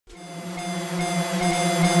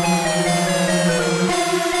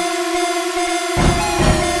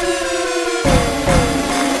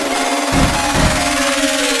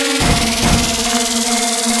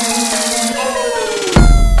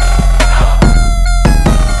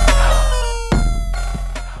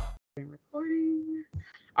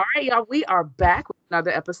Hey y'all, we are back with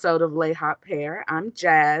another episode of Lay Hot Pair. I'm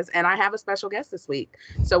Jazz, and I have a special guest this week.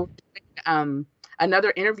 So,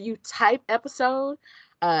 another interview type episode.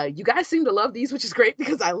 You guys seem to love these, which is great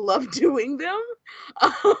because I love doing them.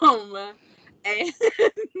 And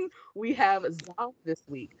we have Zal this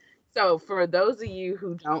week. So, for those of you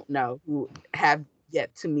who don't know, who have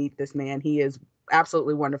yet to meet this man, he is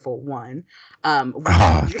absolutely wonderful. One,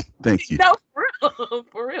 Thank you. no, for real,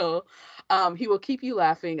 for real. He will keep you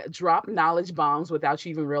laughing, drop knowledge bombs without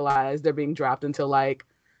you even realize they're being dropped until like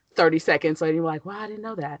 30 seconds later. You're like, wow, I didn't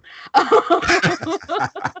know that.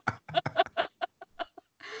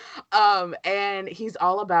 And he's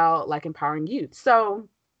all about like empowering youth. So,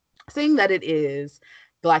 seeing that it is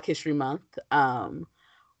Black History Month,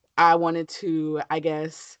 I wanted to, I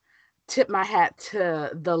guess, tip my hat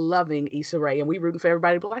to the loving Issa Rae, and we rooting for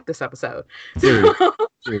everybody black this episode. Period. So,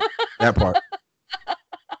 Period. That part.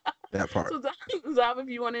 That part. so Zav, if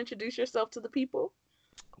you want to introduce yourself to the people.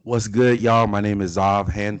 What's good, y'all? My name is Zav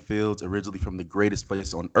Hanfields, originally from the greatest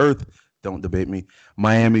place on earth. Don't debate me.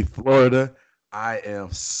 Miami, Florida. I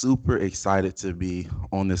am super excited to be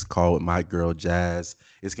on this call with my girl Jazz.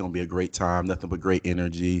 It's gonna be a great time. Nothing but great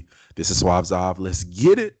energy. This is Suave Zav. Let's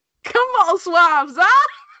get it. Come on, Swabs, huh?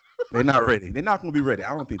 They're not ready. They're not gonna be ready.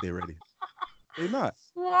 I don't think they're ready. They're not.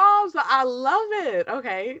 Swabs, I love it.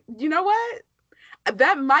 Okay, you know what?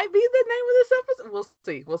 That might be the name of this episode. We'll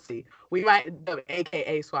see. We'll see. We might,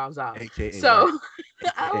 AKA Swabs off. AKA. So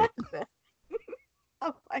Right. I like that.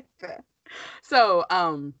 I like that. So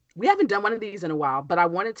we haven't done one of these in a while, but I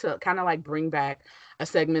wanted to kind of like bring back a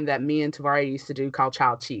segment that me and Tavares used to do called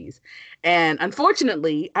Child Cheese. And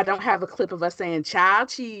unfortunately, I don't have a clip of us saying Child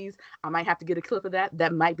Cheese. I might have to get a clip of that.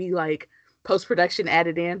 That might be like post-production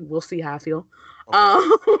added in. We'll see how I feel.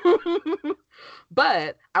 Okay.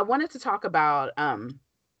 But I wanted to talk about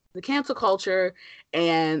the cancel culture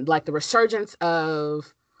and like the resurgence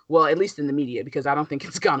of, well, at least in the media, because I don't think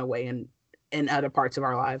it's gone away in other parts of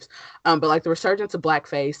our lives. But like the resurgence of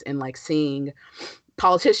blackface and like seeing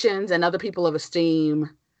politicians and other people of esteem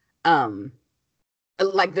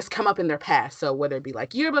like this come up in their past. So whether it be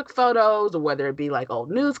like yearbook photos or whether it be like old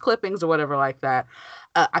news clippings or whatever like that,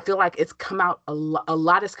 I feel like it's come out a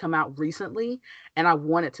lot has come out recently, and I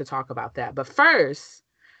wanted to talk about that. But first,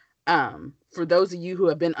 for those of you who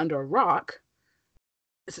have been under a rock,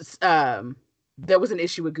 there was an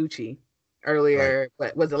issue with Gucci earlier. Right.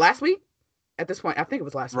 But was it last week? At this point, I think it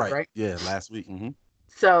was last week, Right. right? Yeah. Last week.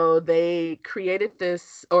 So they created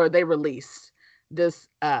this, or they released this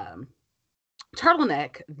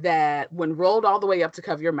turtleneck that, when rolled all the way up to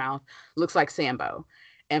cover your mouth, looks like Sambo.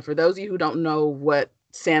 And for those of you who don't know what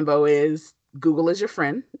Sambo is, Google is your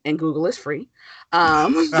friend, and Google is free.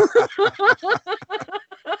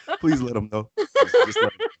 Please let them know. Just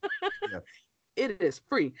let them. Yeah. It is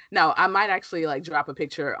free. Now, I might actually like drop a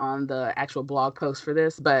picture on the actual blog post for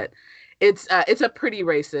this, but it's a pretty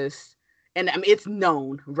racist, and I mean it's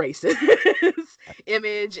known racist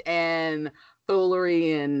image and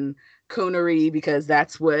foolery and coonery, because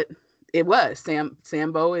that's what it was.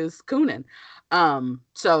 Sambo is cooning.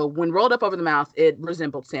 So when rolled up over the mouth, it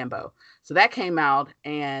resembled Sambo. So that came out,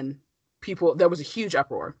 and there was a huge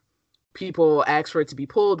uproar. People asked for it to be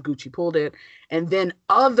pulled. Gucci pulled it, and then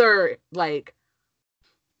other like,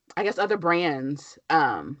 I guess other brands,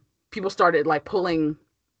 people started like pulling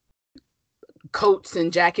coats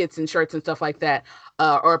and jackets and shirts and stuff like that,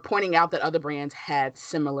 or pointing out that other brands had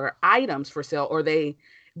similar items for sale, or they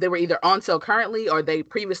were either on sale currently or they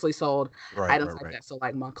previously sold items like that. So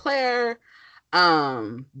like Montclair,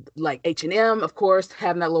 like H&M, of course,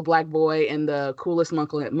 having that little black boy and the coolest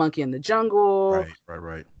monkey in the jungle.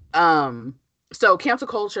 Right. So cancel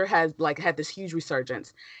culture has like had this huge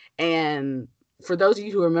resurgence, and for those of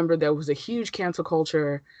you who remember, there was a huge cancel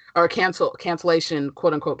culture or cancellation,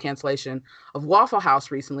 quote unquote cancellation of Waffle House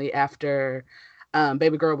recently after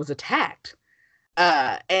Baby Girl was attacked.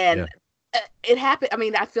 And it happened. I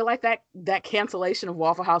mean, I feel like that cancellation of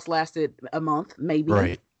Waffle House lasted a month, maybe.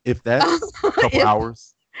 Right. If that's a couple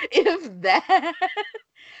hours. If that.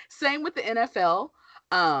 Same with the NFL.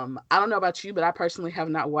 I don't know about you, but I personally have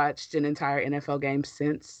not watched an entire NFL game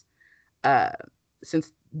since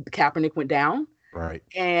Kaepernick went down. Right.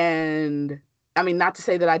 And I mean, not to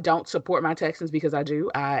say that I don't support my Texans, because I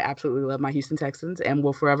do. I absolutely love my Houston Texans and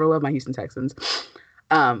will forever love my Houston Texans.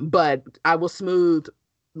 But I will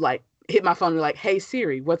hit my phone and be like, hey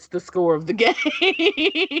Siri, what's the score of the game?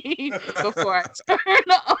 Before I turn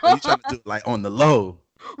on. So you trying to do it like on the low.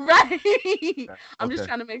 Right. Okay. I'm just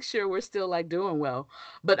trying to make sure we're still like doing well.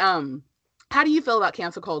 But how do you feel about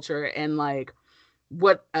cancel culture, and like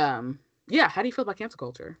what how do you feel about cancel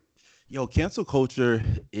culture? Yo, cancel culture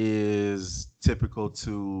is typical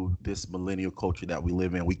to this millennial culture that we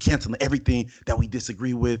live in. We cancel everything that we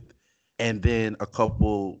disagree with. And then a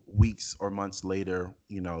couple weeks or months later,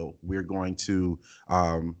 we're going to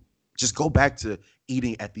just go back to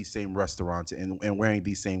eating at these same restaurants and wearing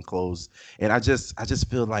these same clothes. And I just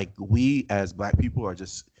feel like we as Black people are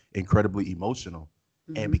just incredibly emotional.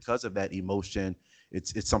 And Hmm. because of that emotion,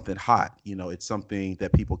 it's something hot. It's something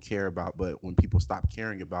that people care about. But when people stop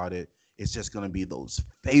caring about it, it's just going to be those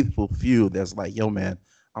faithful few that's like, yo, man,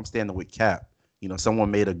 I'm standing with Cap.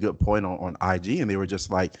 Someone made a good point on IG, and they were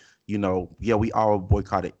just like, yeah, we all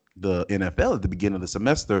boycotted the NFL at the beginning of the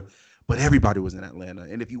semester, but everybody was in Atlanta.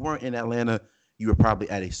 And if you weren't in Atlanta, you were probably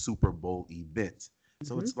at a Super Bowl event.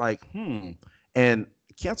 So Hmm. it's like, And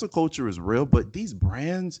cancel culture is real, but these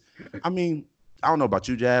brands, I mean, I don't know about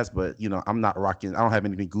you, Jazz, but I'm not rocking. I don't have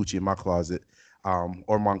anything Gucci in my closet,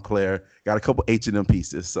 or Montclair. Got a couple H&M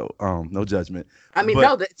pieces, so no judgment. I mean, But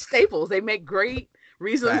no, the staples, they make great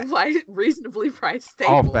reasonably priced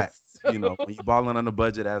all staples. facts. When you balling on a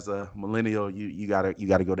budget as a millennial, you gotta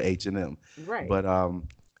go to H&M. Right. But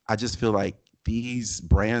I just feel like these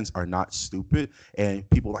brands are not stupid, and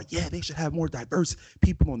people are like, yeah, they should have more diverse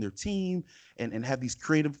people on their team and have these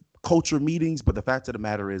creative culture meetings. But the fact of the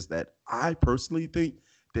matter is that I personally think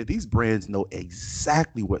that these brands know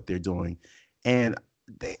exactly what they're doing, and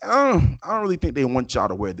I don't really think they want y'all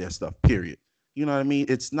to wear their stuff. Period. You know what I mean?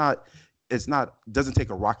 It's not doesn't take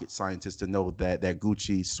a rocket scientist to know that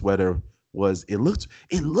Gucci sweater it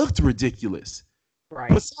looked ridiculous. Right.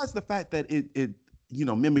 Besides the fact that it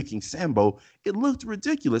mimicking Sambo, it looked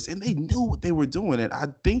ridiculous, and they knew what they were doing. And I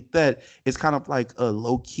think that it's kind of like a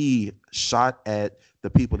low key shot at the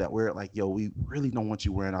people that wear it. Like, yo, we really don't want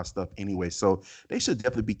you wearing our stuff anyway. So they should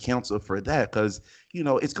definitely be canceled for that, because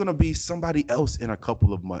it's gonna be somebody else in a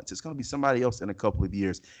couple of months. It's gonna be somebody else in a couple of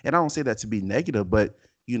years. And I don't say that to be negative, but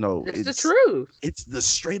It's the it's truth. it's the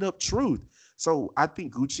straight up truth. So I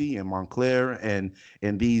think Gucci and Montclair and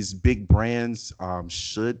these big brands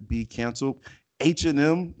should be canceled.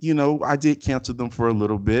 H&M, I did cancel them for a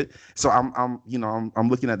little bit. So I'm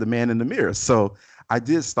looking at the man in the mirror. So I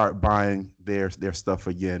did start buying their stuff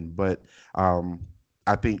again, but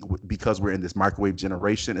I think because we're in this microwave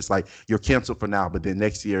generation, it's like you're canceled for now, but then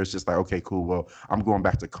next year it's just like, okay, cool. Well, I'm going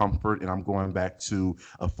back to comfort, and I'm going back to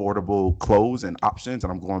affordable clothes and options,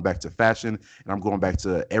 and I'm going back to fashion, and I'm going back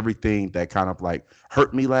to everything that kind of like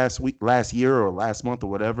hurt me last year, or last month, or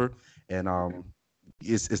whatever. And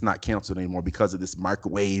it's not canceled anymore because of this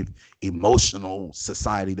microwave emotional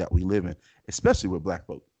society that we live in, especially with Black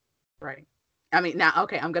folk. Right. I mean, now,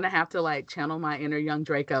 okay, I'm gonna have to like channel my inner young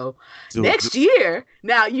Draco Do it. next year.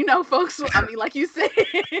 Now, folks. I mean, like you said,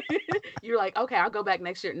 you're like, okay, I'll go back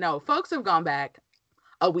next year. No, folks have gone back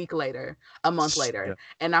a week later, a month later, Yeah.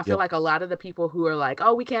 and I feel Yep. like a lot of the people who are like,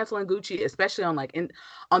 oh, we canceling Gucci, especially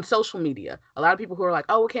on social media, a lot of people who are like,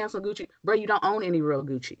 oh, we're canceling Gucci, bro, you don't own any real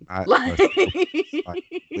Gucci, I like. listen. Like,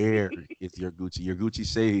 where is your Gucci? Your Gucci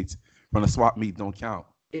shades from the swap meet don't count.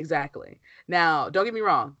 Exactly. Now, don't get me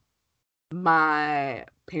wrong. My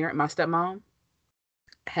stepmom,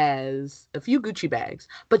 has a few Gucci bags,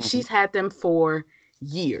 but Mhm. she's had them for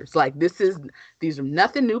years. Like these are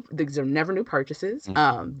nothing new. These are never new purchases.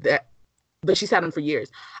 Mhm. That but she's had them for years.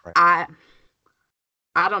 Right. I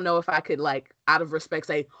I don't know if I could like out of respect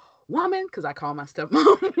say woman because I call my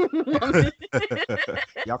stepmom woman.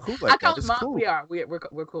 Y'all cool I like call that. her This is mom. cool.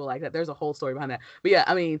 We're cool like that. There's a whole story behind that. But yeah,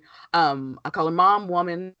 I mean, I call her mom,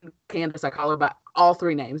 woman, Candace. I call her by all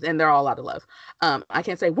three names, and they're all out of love. I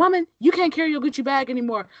can't say woman, you can't carry your Gucci bag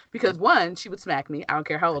anymore because one, she would smack me. I don't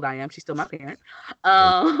care how old I am. She's still my parent. Hey,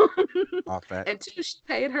 Um, all facts. and two, she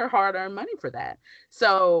paid her hard-earned money for that.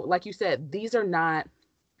 So, like you said, this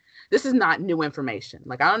is not new information.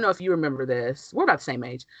 Like, I don't know if you remember this. We're about the same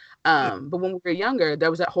age. Yeah. But when we were younger, there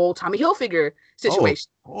was that whole Tommy Hilfiger Oh, of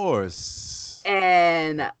situation. course.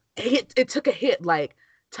 And it took a hit. Like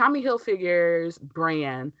Tommy Hilfiger's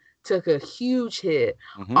brand took a huge hit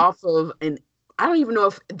Hmm. off of an I don't even know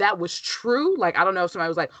if that was true. Like, I don't know if somebody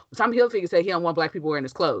was like, well, Tommy Hilfiger said he don't want black people wearing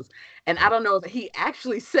his clothes. And I Right. don't know if he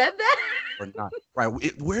actually said that. Or not.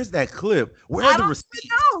 Right. Where's that clip? Where are I the don't even receipts?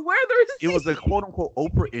 know. Where are the It was a receipts? quote unquote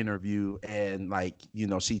Oprah interview, and like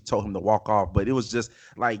she told him to walk off, but it was just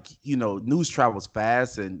like news travels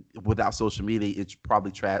fast, and without social media it's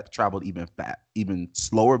probably traveled even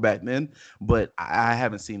slower back then. But I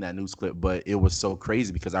haven't seen that news clip, but it was so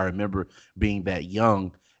crazy because I remember being that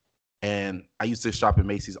young, and I used to shop at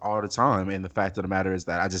Macy's all the time, and the fact of the matter is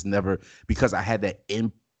that I just never, because I had that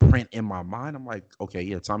imprint in my mind, I'm like, okay,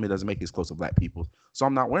 yeah, Tommy doesn't make his clothes to black people, so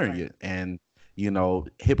I'm not wearing Right. it. And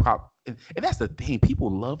hip hop and that's the thing. People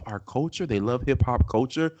love our culture. They love hip hop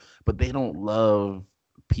culture, but they don't love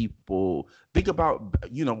people. Think about,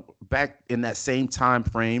 back in that same time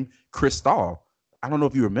frame, Cristal. I don't know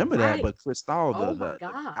if you remember that, Right. but Cristal, Oh the, my the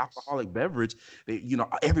gosh. alcoholic beverage,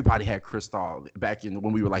 everybody had Cristal back in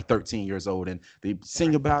when we were like 13 years old, and they sing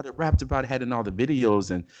Right. about it, rapped about it, had in all the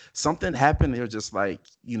videos, and something happened. They're just like,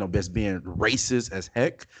 just being racist as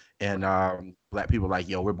heck, and Right. black people like,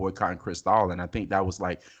 yo, we're boycotting Cristal, and I think that was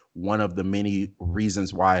like one of the many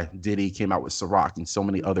reasons why Diddy came out with Ciroc and so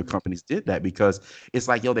many other Mhm. companies did that, because it's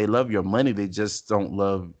like, yo, they love your money, they just don't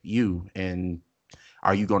love you. And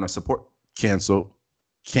are you going to support? Cancel,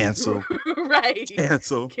 cancel, Right.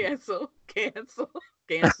 cancel. Cancel, cancel,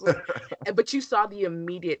 cancel. But you saw the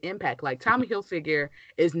immediate impact. Like Tommy Hilfiger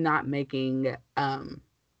is not making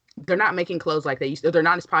they're not making clothes like they used to. They're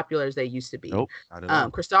not as popular as they used to be. Nope, not at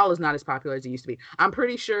all. Cristal is not as popular as it used to be. I'm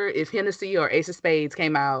pretty sure if Hennessy or Ace of Spades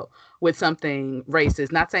came out with something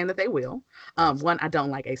racist, not saying that they will. Right. One, I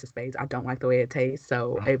don't like Ace of Spades. I don't like the way it tastes,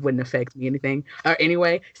 so Uh-huh. it wouldn't affect me anything. Or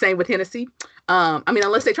anyway, same with Hennessy. I mean,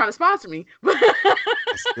 unless they're trying to sponsor me.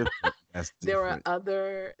 That's different. That's there are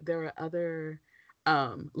different. other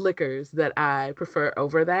liquors that I prefer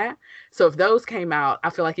over that. So if those came out,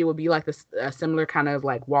 I feel like it would be like this a similar kind of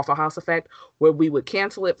like Waffle House effect where we would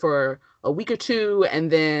cancel it for a week or two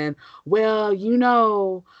and then, well,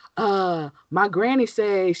 my granny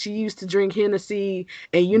says she used to drink Hennessy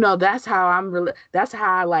and that's how that's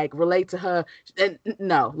how I like relate to her. And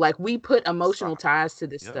no, like we put emotional Stop. ties to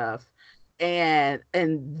this Yep. stuff, and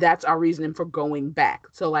that's our reasoning for going back.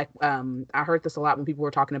 So like I heard this a lot when people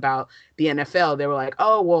were talking about the NFL. They were like,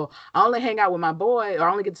 oh well, I only hang out with my boy, or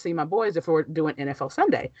I only get to see my boys if we're doing NFL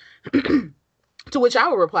Sunday. To which I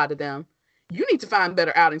would reply to them, you need to find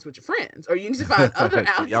better outings with your friends, or you need to find other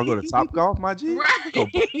Y'all go to outings. Top Golf, my G? Go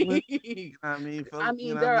bowling? Right. You know what I mean? I You mean,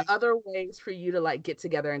 know what I there are mean? other ways for you to like get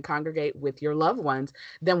together and congregate with your loved ones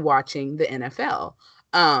than watching the NFL.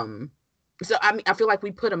 Um, so I mean, I feel like we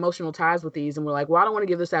put emotional ties with these, and we're like, well, I don't want to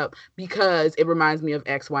give this up because it reminds me of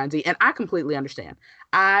X, Y, and Z, and I completely understand.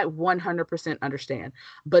 I 100% understand.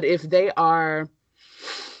 But if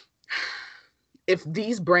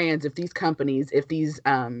these brands, if these companies, if these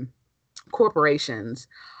corporations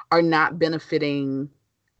are not benefiting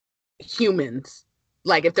humans,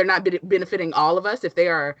 like if they're not benefiting all of us, if they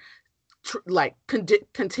are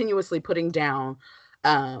continuously putting down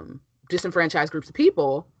disenfranchised groups of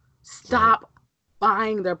people, Right. stop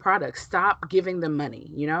buying their products, stop giving them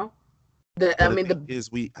money. I But the mean, thing is,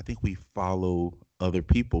 I think we follow other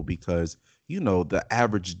people because the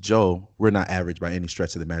average Joe, we're not average by any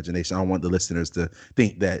stretch of the imagination. I don't want the listeners to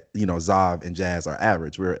think that Zav and Jazz are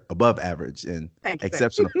average. We're above average and thank you, thank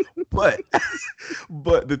exceptional. But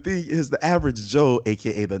but the thing is, the average Joe,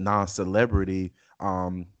 aka the non-celebrity,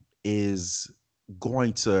 is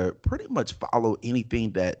going to pretty much follow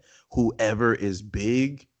anything that whoever is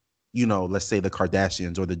big, let's say the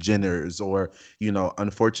Kardashians or the Jenners, or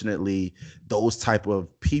unfortunately those type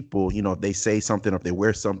of people, if they say something, or if they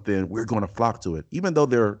wear something, we're going to flock to it, even though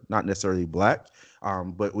they're not necessarily black.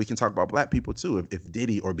 But we can talk about black people too. If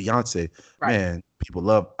Diddy or Beyonce, right, man, people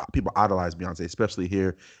idolize Beyonce, especially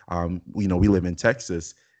here. We live in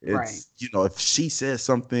Texas. right. It's, if she says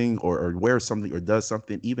something, or wears something, or does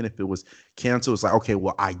something, even if it was canceled, it's like, okay,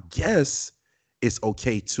 well, I guess it's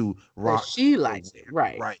okay to Because rock she or likes it, wear.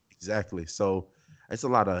 right? Right, exactly. So it's a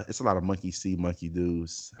lot of monkey see, monkey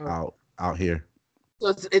do's out here.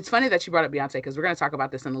 So it's funny that you brought up Beyonce because we're going to talk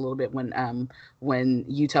about this in a little bit when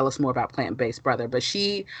you tell us more about Plant Based Brother. But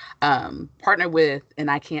she partnered with, and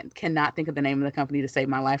I cannot think of the name of the company to save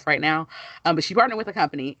my life right now. But she partnered with a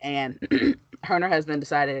company, and her and her husband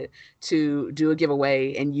decided to do a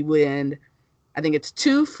giveaway, and you win. I think it's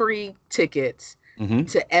 2 free tickets Hmm.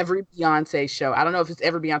 to every Beyonce show. I don't know if it's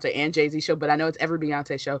every Beyonce and Jay-Z show, but I know it's every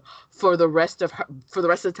Beyonce show for the rest of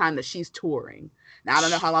the time that she's touring. Now I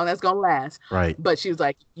don't know how long that's gonna last, Right. but she was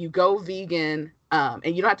like, you go vegan, and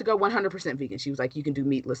you don't have to go 100% vegan. She was like, you can do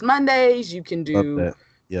meatless Mondays, you can Love do that.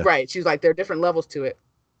 Yeah. right. She was like, there are different levels to it.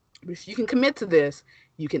 But if you can commit to this,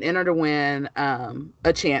 you can enter to win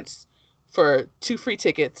a chance for 2 free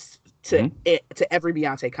tickets Hmm. to every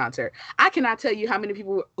Beyonce concert. I cannot tell you how many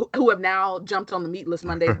people who have now jumped on the Meatless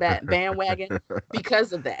Mondays bandwagon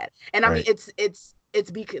because of that. And I mean,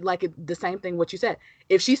 Right. like the same thing what you said.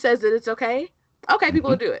 If she says that it's okay, okay, people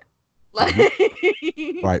Hmm. will do it. Like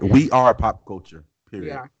Hmm. Right. We are pop culture. we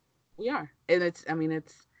Period. are, we are, and it's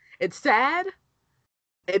sad.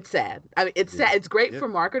 It's sad. I mean, it's Yeah. sad. It's great Yeah. for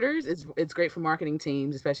marketers. It's great for marketing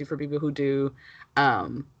teams, especially for people who do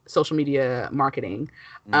social media marketing.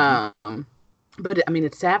 Hmm. Um, But I mean,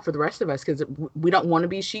 it's sad for the rest of us because we don't want to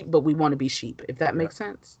be sheep, but we want to be sheep, if that Yep. makes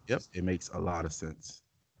sense. Yep. It makes a lot of sense.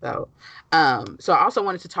 So, so I also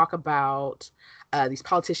wanted to talk about these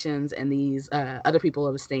politicians and these other people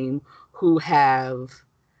of esteem who have,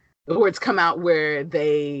 where it's come out where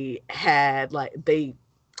they had like they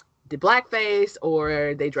did blackface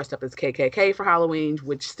or they dressed up as KKK for Halloween,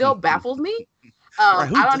 which still baffles me. Right? I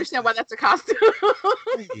Who don't does understand why that? that's a costume.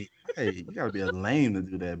 Hey, hey, you gotta be a lame to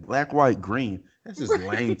do that. Black, white, green. That's just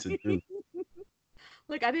lame to do.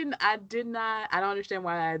 Like I don't understand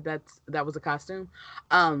why that was a costume.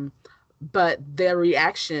 Um, but their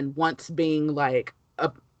reaction once being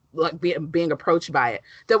being approached by it,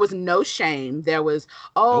 there was no shame. There was,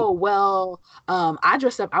 oh Nope. well, I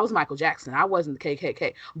dressed up, I was Michael Jackson, I wasn't the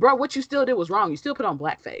KKK. Bro, what you still did was wrong. You still put on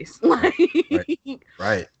blackface. Right. Right. Like,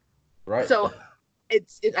 Right. Right. so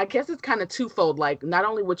I guess it's kind of twofold. Like, not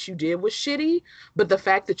only what you did was shitty, but the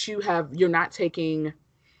fact that you're not taking,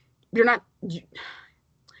 you're not you,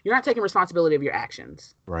 you're not taking responsibility of your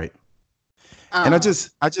actions. Right. And Um,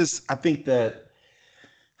 I think that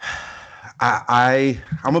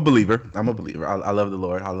I'm a believer. I'm a believer. I love the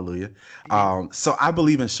Lord. Hallelujah. Amen. So I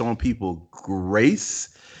believe in showing people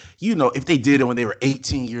grace. You know, if they did it when they were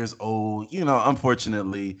 18 years old, you know,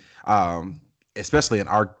 unfortunately, especially in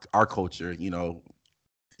our culture, you know,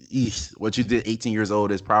 what you did 18 years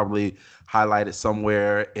old is probably highlighted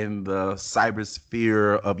somewhere in the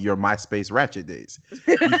cybersphere of your MySpace ratchet days.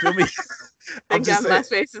 You feel me? I'm Thank just God saying. my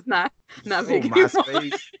space is not Oh, big anymore.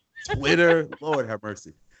 MySpace, Twitter, Lord have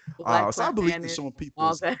mercy. Black So I believe in Planet, showing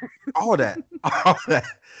all people's that. all that, all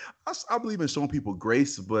that. I believe in showing people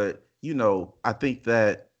grace, but you know, I think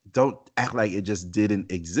that don't act like it just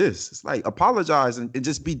didn't exist. It's like apologize and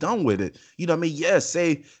just be done with it. You know what I mean? Yes,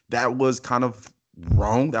 say that was kind of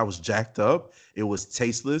wrong, that was jacked up, it was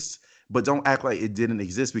tasteless, but don't act like it didn't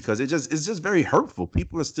exist because it's just very hurtful.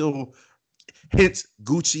 People are still hence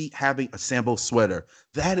Gucci having a Sambo sweater.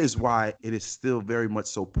 That is why it is still very much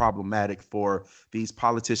so problematic for these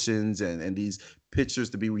politicians and these pictures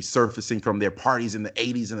to be resurfacing from their parties in the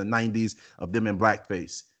 80s and the 90s of them in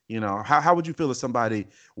blackface. You know, how would you feel if somebody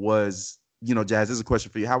was, you know, Jazz, this is a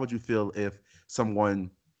question for you. How would you feel if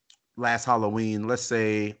someone last Halloween, let's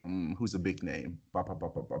say, who's a big name?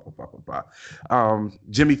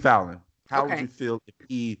 Jimmy Fallon. How would you Okay. feel if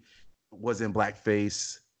he was in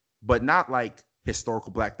blackface, but not like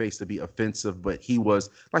historical blackface to be offensive, but he was,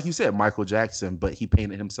 like you said, Michael Jackson, but he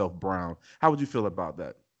painted himself brown. How would you feel about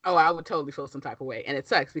that? Oh, I would totally feel some type of way. And it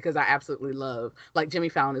sucks because I absolutely love, like, Jimmy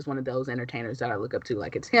Fallon is one of those entertainers that I look up to.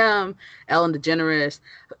 Like, it's him, Ellen DeGeneres.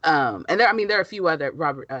 And there, I mean, there are a few other,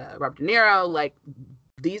 Robert De Niro. Like,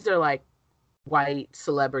 these are like white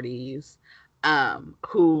celebrities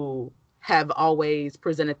who have always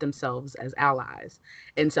presented themselves as allies.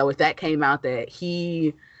 And so if that came out that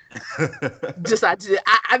he decided to,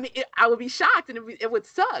 I mean, I would be shocked and it would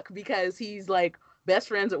suck because he's like best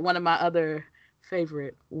friends with one of my other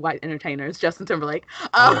favorite white entertainers, Justin Timberlake.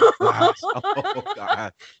 Oh gosh. Oh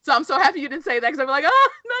god. So I'm so happy you didn't say that because I'm like, oh,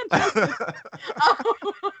 not Justin.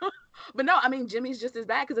 But no, I mean, Jimmy's just as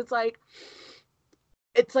bad because it's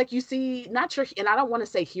like you see, not your, and I don't want to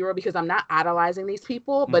say hero because I'm not idolizing these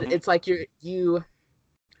people, but Mhm. it's like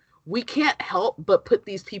we can't help but put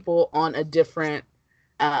these people on a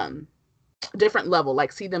um, different level,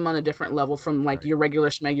 like see them on a different level from like Right. your regular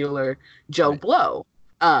schmegular Joe Right. Blow.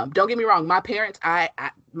 Don't get me wrong, my parents,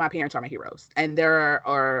 my parents are my heroes, and there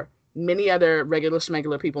are many other regular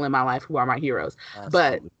schmegular people in my life who are my heroes. But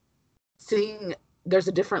Absolutely. seeing there's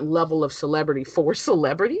a different level of celebrity for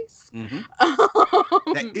celebrities. Mhm.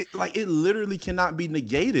 That um, it like it literally cannot be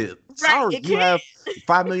negated. right, Sorry, it you can't. have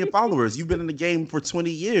 5 million followers. You've been in the game for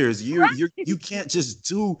 20 years. You Right. can't just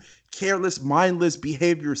do careless, mindless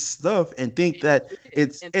behavior stuff and think that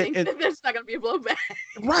it's And think that there's not going to be a blowback.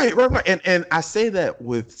 right. And I say that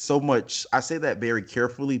with so much, I say that very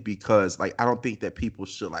carefully because like I don't think that people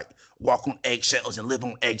should like walk on eggshells and live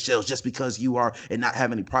on eggshells just because you are and not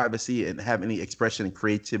have any privacy and have any expression and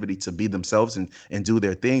creativity to be themselves and do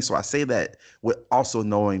their thing. So I say that with also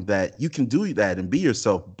knowing that you can do that and be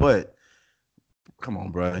yourself, but come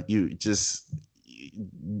on, bro, you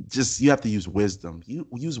have to use wisdom. You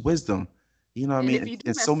use wisdom. You know what I And mean? if you do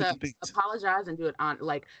And so mess many up, things. apologize and do it on,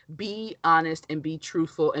 like, be honest and be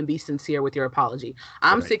truthful and be sincere with your apology.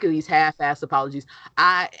 I'm Right. sick of these half-ass apologies.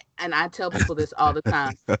 I I tell people this all the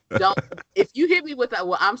time. Don't, if you hit me with that,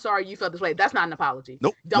 well, I'm sorry you felt this way. That's not an apology.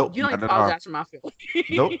 Nope. Don't, Nope. you don't need Not to at all. apologize for my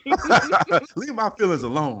Nope. feelings. Leave my feelings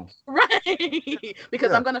alone. Right,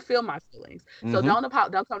 because Yeah. I'm gonna feel my feelings. So Hmm. don't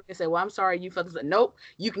come and say, well, I'm sorry you felt this way. Nope,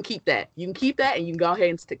 you can keep that. You can keep that and you can go ahead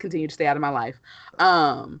and continue to stay out of my life.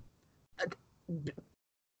 um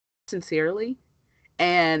sincerely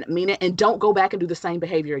and mean it, and don't go back and do the same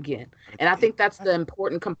behavior again. And I think that's the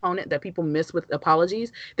important component that people miss with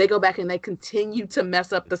apologies. They go back and they continue to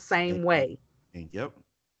mess up the same way. Yep.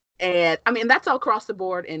 And I mean, that's all across the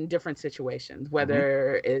board in different situations,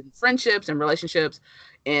 whether in friendships and relationships,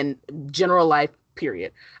 in general life,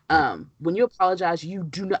 period. When you apologize, you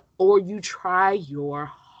do not, or you try your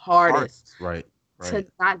hardest to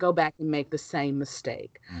not go back and make the same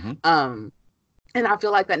mistake. And I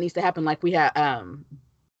feel like that needs to happen. Like we had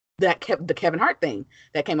the Kevin Hart thing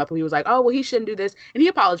that came up, where he was like, oh, well, he shouldn't do this. And he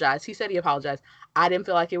apologized. He said he apologized. I didn't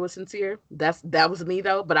feel like it was sincere. That was me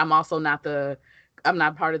though, but I'm also not I'm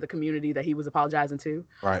not part of the community that he was apologizing to.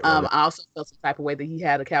 I also felt some type of way that he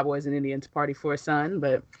had a Cowboys and Indians party for his son,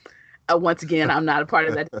 but once again, I'm not a part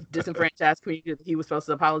of that disenfranchised community that he was supposed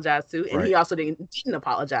to apologize to, and he also didn't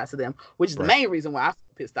apologize to them, which is the main reason why I was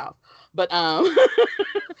pissed off. But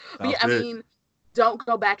but yeah, I mean, don't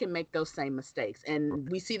go back and make those same mistakes. And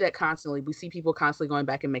we see that constantly. We see people constantly going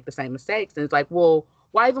back and make the same mistakes, and it's like, well,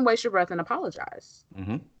 why even waste your breath and apologize?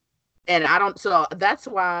 And I don't. So that's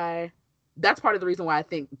why. That's part of the reason why I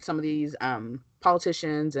think some of these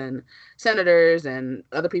politicians and senators and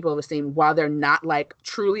other people of esteem, while they're not like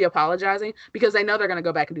truly apologizing, because they know they're going to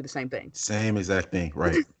go back and do the same thing. Same exact thing.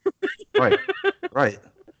 Right. Right.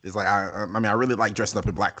 It's like, I mean, I really like dressing up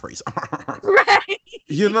in blackface. Right.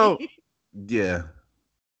 You know? Yeah.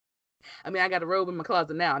 I mean, I got a robe in my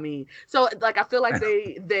closet now. I mean, so like, I feel like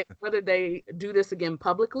they whether they do this again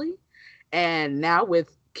publicly, and now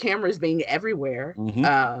with cameras being everywhere,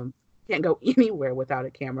 can't go anywhere without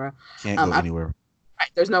a camera. Can't go anywhere. Right.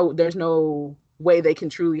 There's no way they can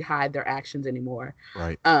truly hide their actions anymore.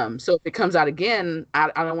 Right. So if it comes out again, I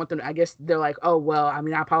don't want them. I guess they're like, oh well, I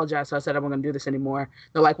mean, I apologize, so I said I wasn't gonna do this anymore.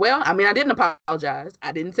 They're like, well, I mean, I didn't apologize.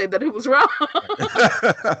 I didn't say that it was wrong.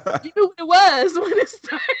 You knew what it was when it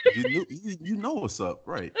started. You know what's up,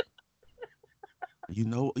 right?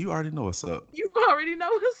 You already know what's up. You already know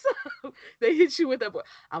what's up. They hit you with that.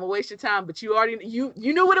 I'm gonna waste your time, but you already you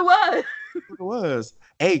knew what it was. It was.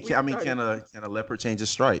 Hey, can a leopard change its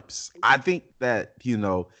stripes? I think that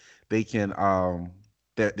they can.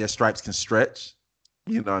 Their stripes can stretch.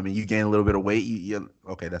 You mean, you gain a little bit of weight.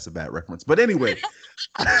 Okay, that's a bad reference, but anyway.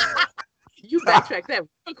 You backtrack that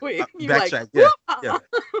real quick. You backtrack, like, yeah.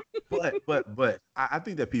 But I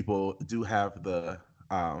think that people do have the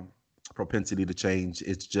propensity to change.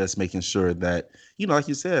 It's just making sure that, like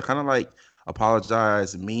you said, kind of like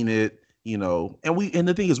apologize, mean it, and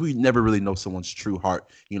the thing is, we never really know someone's true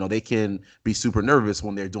heart. They can be super nervous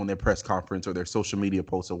when they're doing their press conference or their social media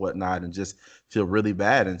posts or whatnot and just feel really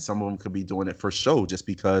bad. And some of them could be doing it for show just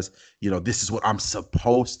because, this is what I'm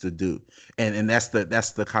supposed to do. And that's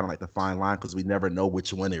the kind of like the fine line, because we never know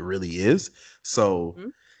which one it really is. So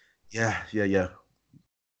yeah.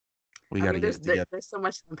 We got to get it together. There's so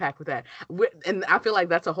much to unpack with that. And I feel like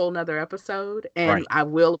that's a whole nother episode. And I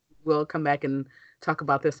will come back and talk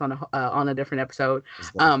about this on a different episode.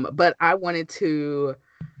 But I want to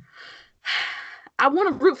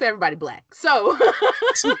root for everybody Black. So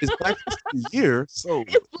it's Black History Year. So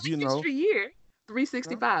it's Black History Year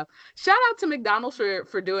 365. Shout out to McDonald's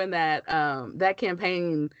for doing that that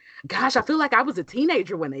campaign. Gosh, I feel like I was a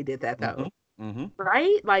teenager when they did that though.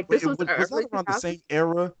 Right? Like this was that around the same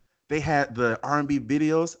era. They had the R&B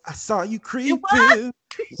videos. I saw you creeping.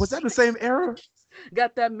 Was that the same era?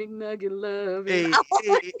 Got that McNugget love.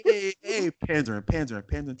 Hey, pandering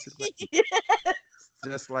to the yes.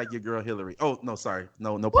 Just like your girl Hillary. Oh, no, sorry.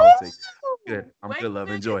 No politics. Good. I'm good, love.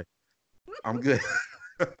 Enjoy. I'm good.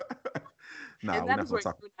 No, we're not going to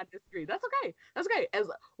talk. I disagree. That's okay. As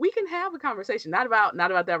we can have a conversation, not about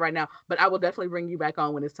that right now, but I will definitely bring you back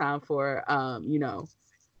on when it's time for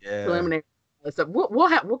preliminary. So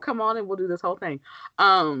we'll come on and we'll do this whole thing.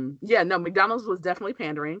 McDonald's was definitely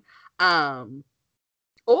pandering.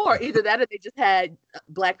 Or either that or they just had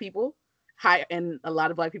Black people high and a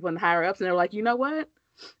lot of Black people in the higher ups, and they're like, you know what?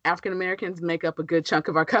 African Americans make up a good chunk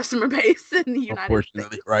of our customer base in the United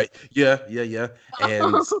States. Right. Yeah.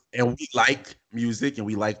 And we like music and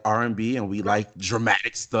we like R&B and we like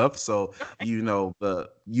dramatic stuff. So, you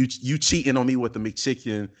cheating on me with the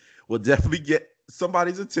McChicken will definitely get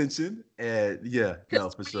somebody's attention. And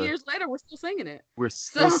for sure. Years later, we're still singing it. We're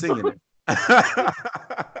still singing it.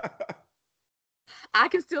 I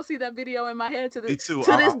can still see that video in my head to this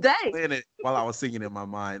day. Playing it while I was singing in my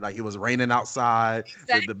mind, like it was raining outside.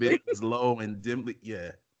 Exactly. The video was low and dimly.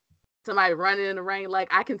 Yeah. Somebody running in the rain, like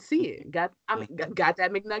I can see it. Got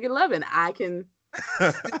that McNugget loving. I can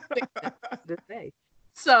this day.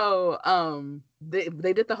 So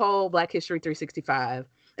they did the whole Black History 365,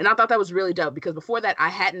 and I thought that was really dope because before that I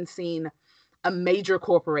hadn't seen a major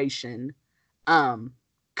corporation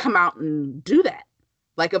come out and do that.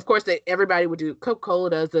 Like, of course, everybody would do. Coca-Cola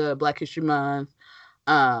does the Black History Month.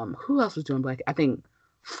 Who else was doing Black? I think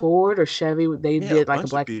Ford or Chevy. They did like a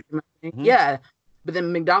Black History Month thing. Mm-hmm. Yeah, but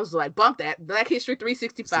then McDonald's was like, bump that Black History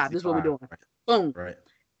 365. This is what we're doing. Right. Boom. Right.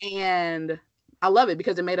 And I love it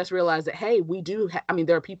because it made us realize that, hey, we do.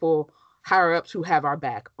 There are people higher ups who have our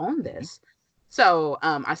back on this. So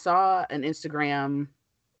I saw an Instagram.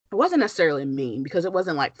 It wasn't necessarily mean because it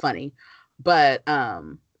wasn't like funny, but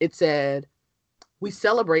it said, "We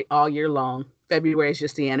celebrate all year long. February is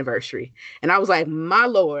just the anniversary." And I was like, my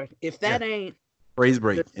Lord, if that ain't phrase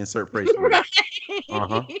break, insert phrase break. Right.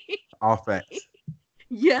 All facts.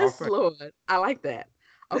 Yes, all facts. Lord. I like that.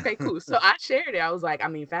 Okay, cool. So I shared it. I was like,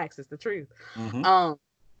 facts, it's the truth. Mm-hmm.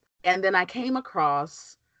 And then I came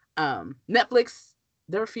across Netflix.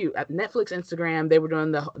 There were a few Netflix, Instagram. They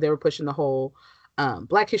were pushing the whole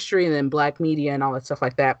Black history and then Black media and all that stuff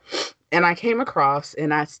like that. And I came across,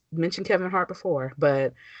 and I mentioned Kevin Hart before,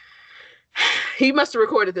 but he must have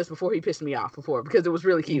recorded this before he pissed me off before because it was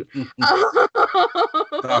really cute.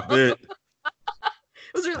 Stop it.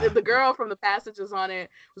 It was really, the girl from The Passage was on it. It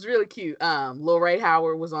was really cute. Lil Ray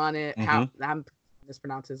Howard was on it. Mm-hmm. I'm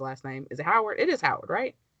mispronouncing his last name. Is it Howard? It is Howard,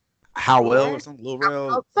 right? Howell or something. Lil Ray,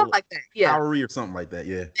 something like that. Yeah. Howery or something like that.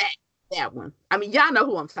 Yeah. That one. Y'all know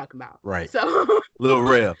who I'm talking about. Right. So Lil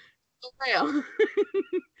Ray.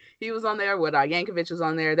 He was on there. Yankovic was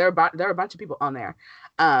on there. There are a bunch of people on there.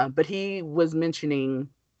 But he was mentioning,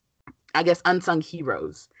 I guess, unsung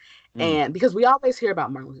heroes. And because we always hear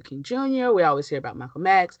about Martin Luther King Jr., we always hear about Malcolm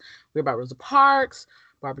X, we hear about Rosa Parks,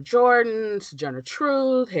 Barbara Jordan, Sojourner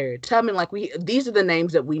Truth, Harriet Tubman. Like these are the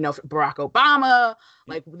names that we know. Barack Obama.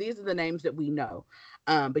 Like these are the names that we know.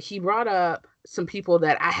 But he brought up some people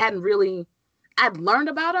that I'd learned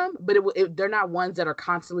about them, but they're not ones that are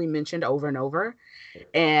constantly mentioned over and over.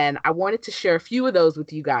 And I wanted to share a few of those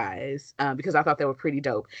with you guys because I thought they were pretty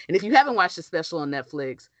dope. And if you haven't watched the special on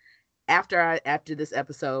Netflix, after this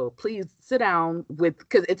episode, please sit down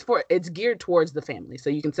because it's geared towards the family, so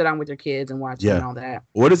you can sit down with your kids and watch it and all that.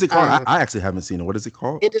 What is it called? I actually haven't seen it. What is it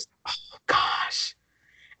called? It is. Oh gosh,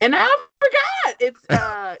 and I forgot. It's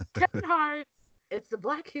Kevin Hart. It's the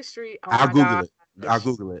Black History. Oh, I'll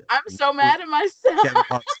Google it. I'm so mad at myself. Kevin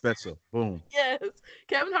Hart special. Boom. Yes,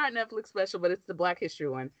 Kevin Hart Netflix special, but it's the Black History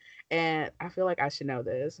one, and I feel like I should know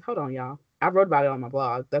this. Hold on, y'all. I wrote about it on my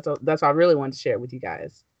blog. That's why I really wanted to share it with you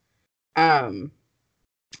guys. Oh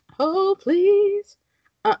please.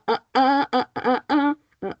 It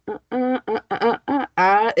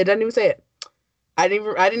doesn't even say it. I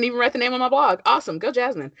didn't even write the name on my blog. Awesome. Go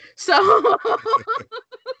Jasmine. So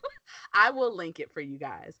I will link it for you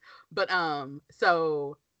guys. But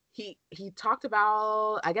so he talked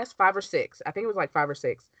about, I guess 5 or 6. I think it was like 5 or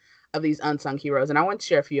 6 of these unsung heroes, and I want to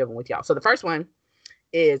share a few of them with y'all. So the first one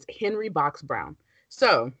is Henry Box Brown.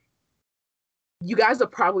 So you guys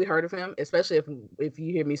have probably heard of him, especially if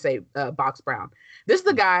you hear me say Box Brown. This is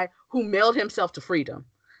the guy who mailed himself to freedom,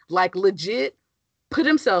 like legit put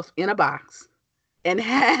himself in a box and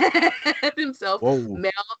had himself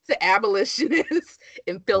mailed to abolitionists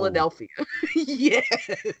in Philadelphia. Yes.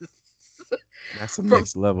 That's some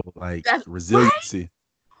next level, like resiliency.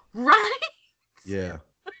 Right? Yeah.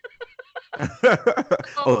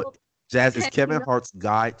 Jazz is Kevin Hart's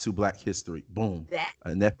Guide to Black History. Boom. A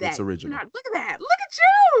Netflix original. Look at that. Look at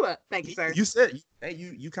you. Thank you, sir. You said, hey,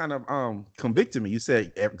 you kind of convicted me. You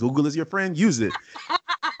said Google is your friend. Use it.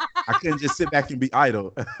 I couldn't just sit back and be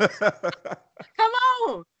idle. Come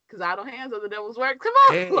on. Because idle hands are the devil's work. Come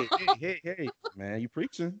on. Hey. Man, you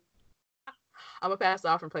preaching. I'm going to pass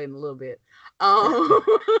off and play in a little bit. But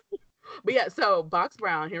yeah, so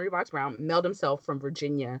Henry Box Brown mailed himself from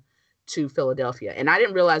Virginia to Philadelphia. And I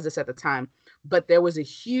didn't realize this at the time, but there was a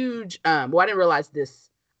huge, I didn't realize this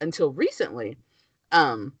until recently,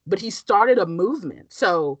 but he started a movement.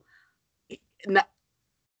 So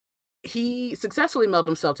he successfully mailed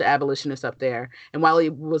himself to abolitionists up there. And while he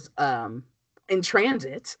was in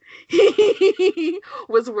transit, he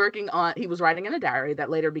was writing in a diary that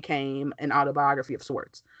later became an autobiography of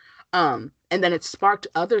sorts. And then it sparked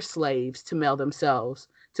other slaves to mail themselves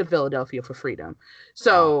to Philadelphia for freedom.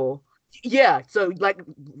 So yeah, so like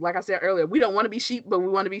I said earlier, we don't want to be sheep, but we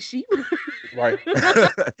want to be sheep. Right.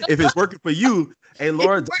 If it's working for you, hey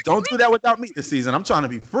Lord, don't do that without me this season. I'm trying to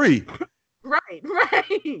be free. Right.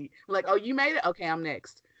 Like, oh, you made it? Okay, I'm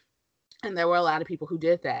next. And there were a lot of people who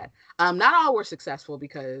did that. Not all were successful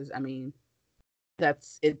because,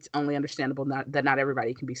 it's only understandable that not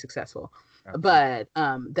everybody can be successful. Absolutely.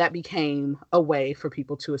 But that became a way for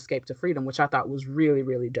people to escape to freedom, which I thought was really,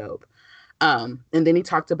 really dope. And then he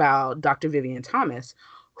talked about Dr. Vivian Thomas,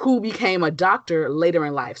 who became a doctor later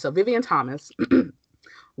in life. So Vivian Thomas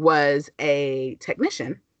was a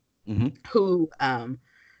technician who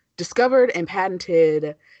discovered and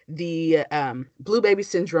patented the blue baby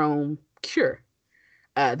syndrome cure.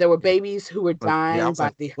 There were babies who were dying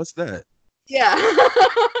by the... What's that? Yeah.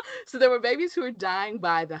 So there were babies who were dying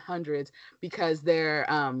by the hundreds because their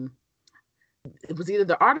it was either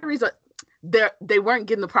the arteries or they weren't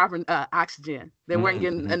getting the proper oxygen. They weren't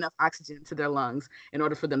getting enough oxygen to their lungs in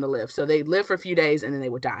order for them to live. So they lived for a few days and then they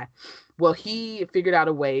would die. Well, he figured out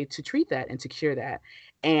a way to treat that and to cure that.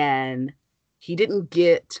 And he didn't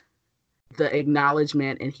get the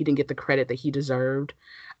acknowledgement and he didn't get the credit that he deserved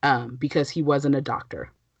because he wasn't a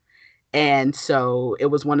doctor. And so it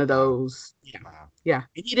was one of those, yeah.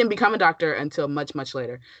 He didn't become a doctor until much, much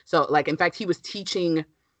later. So, like, in fact, he was teaching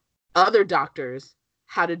other doctors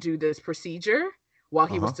how to do this procedure while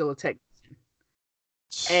he was still a technician.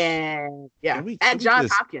 And at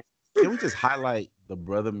Johns Hopkins. Can we just highlight the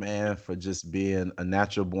brother man for just being a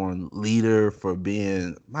natural born leader, for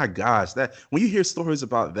being, my gosh, that when you hear stories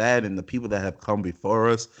about that and the people that have come before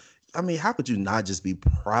us, I mean, how could you not just be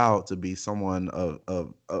proud to be someone of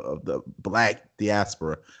the Black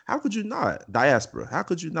diaspora? How could you not? Diaspora. How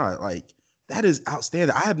could you not? Like, that is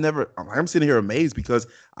outstanding. I'm sitting here amazed because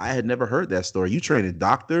I had never heard that story. You trained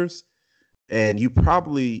doctors and you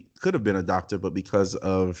probably could have been a doctor, but because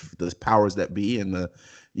of the powers that be and the,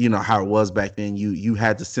 you know, how it was back then, you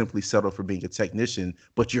had to simply settle for being a technician,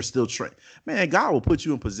 but you're still trained. Man, God will put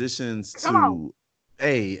you in positions to...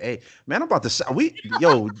 Hey, man, I'm about to can we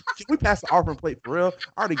pass the offering plate for real?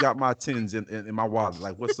 I already got my tens in my wallet.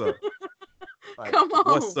 Like, what's up? Like, come on.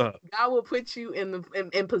 What's up? God will put you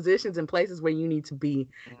in positions and places where you need to be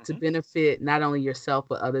to benefit not only yourself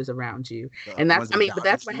but others around you. And that's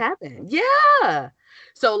that's what happened. Yeah.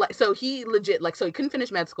 So he legit, like, so he couldn't finish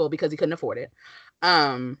med school because he couldn't afford it.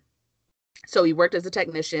 So he worked as a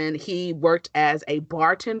technician, he worked as a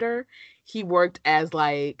bartender, he worked as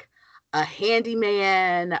like a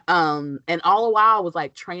handyman, and all the while was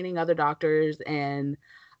like training other doctors and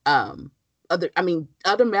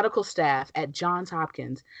other medical staff at Johns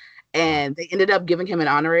Hopkins, and they ended up giving him an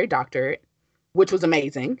honorary doctorate, which was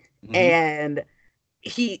amazing. And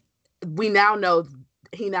he now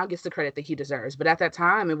gets the credit that he deserves. But at that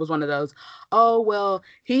time, it was one of those, oh well,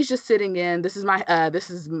 he's just sitting in. This is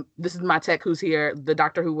my tech who's here, the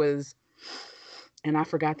doctor who was, and I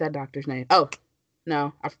forgot that doctor's name. Oh.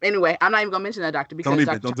 No. Anyway, I'm not even gonna mention that doctor because don't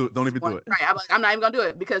even do it. Right, I'm not even gonna do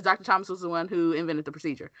it because Dr. Thomas was the one who invented the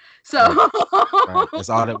procedure. So right. That's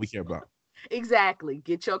all that we care about. Exactly.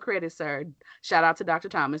 Get your credit, sir. Shout out to Dr.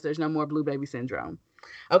 Thomas. There's no more blue baby syndrome.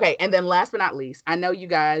 Okay, and then last but not least, I know you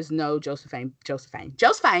guys know Josephine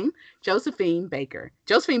Baker.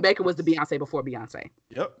 Josephine Baker was the Beyonce before Beyonce.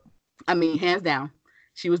 Yep. I mean, hands down,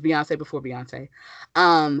 she was Beyonce before Beyonce.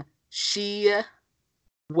 She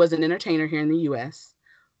was an entertainer here in the U.S.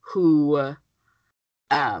 who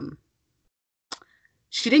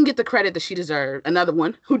she didn't get the credit that she deserved. Another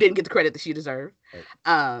one who didn't get the credit that she deserved.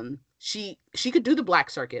 Right. She could do the black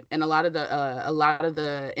circuit, and a lot of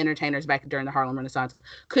the entertainers back during the Harlem Renaissance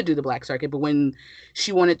could do the black circuit. But when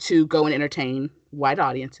she wanted to go and entertain white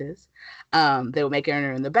audiences, they would make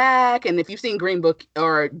her in the back. And if you've seen Green Book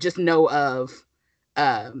or just know of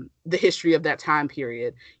the history of that time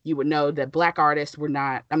period, you would know that black artists were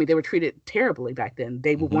not, I mean, they were treated terribly back then.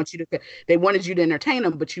 They would they wanted you to entertain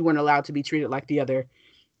them, but you weren't allowed to be treated like the other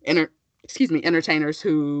entertainers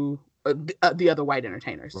who the other white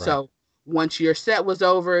entertainers. Right. So once your set was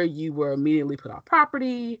over, you were immediately put off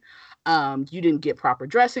property. You didn't get proper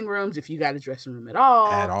dressing rooms if you got a dressing room at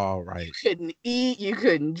all. Right. You couldn't eat, you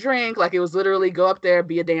couldn't drink. Like, it was literally go up there,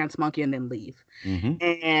 be a dance monkey, and then leave.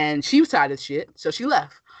 And she was tired of shit, so she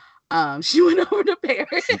left. She went over to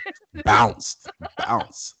Paris. Bounce,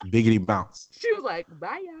 biggity bounce. She was like,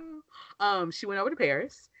 bye, y'all. She went over to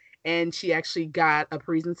Paris, and she actually got a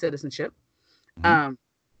Parisian citizenship.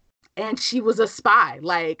 And she was a spy.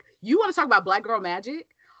 Like, you want to talk about black girl magic?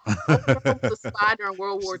 Was a spy during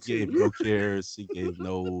World War II. She gave no cares. She gave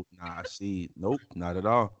nope, not at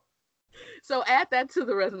all. So add that to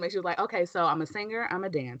the resume. She was like, okay, so I'm a singer, I'm a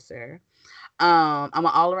dancer, I'm an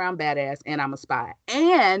all-around badass, and I'm a spy.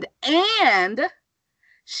 And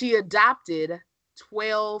she adopted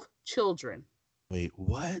 12 children. Wait,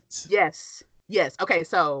 what? Yes. Okay,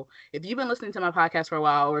 so if you've been listening to my podcast for a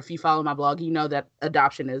while, or if you follow my blog, you know that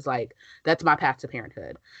adoption is like, that's my path to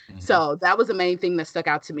parenthood. So that was the main thing that stuck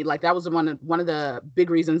out to me. Like, that was one of the big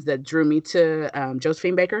reasons that drew me to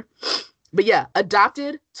Josephine Baker. But yeah,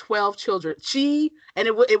 adopted 12 children.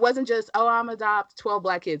 It wasn't just, oh, I'm adopt 12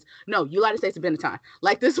 Black kids. No, United States of Benetton.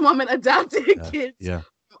 Like, this woman adopted Yeah. kids Yeah.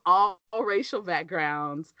 from all racial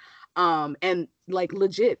backgrounds, and like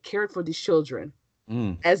legit cared for these children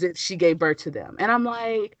Mm. as if she gave birth to them. And I'm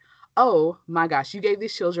like, oh my gosh, you gave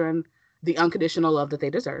these children the unconditional love that they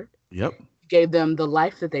deserved. Yep. You gave them the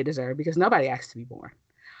life that they deserve, because nobody asked to be born.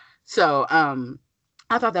 So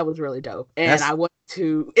I thought that was really dope. And I want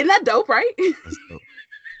to, isn't that dope, right? That's dope.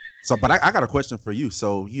 So, but I got a question for you.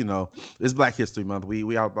 So, it's Black History Month.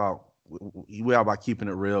 We are about keeping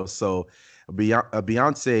it real. So,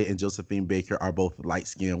 Beyonce and Josephine Baker are both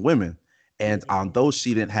light-skinned women. And although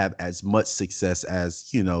she didn't have as much success as,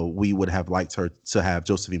 we would have liked her to have,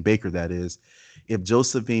 Josephine Baker, that is, if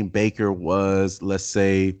Josephine Baker was, let's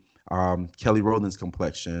say, Kelly Rowland's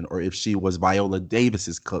complexion, or if she was Viola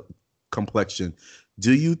Davis's complexion,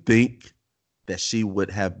 do you think that she would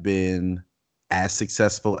have been as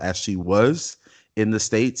successful as she was in the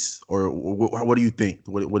States? Or what do you think?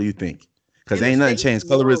 What do you think? Because ain't nothing changed.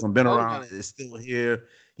 Colorism been around. It's still here.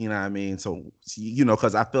 You know what I mean? So,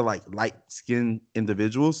 because I feel like light-skinned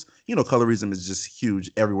individuals, colorism is just huge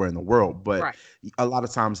everywhere in the world. But a lot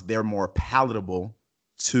of times they're more palatable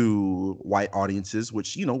to white audiences, which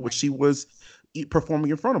she was performing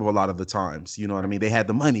in front of a lot of the times. You know what I mean? They had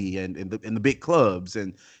the money and the big clubs,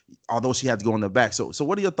 and although she had to go in the back. So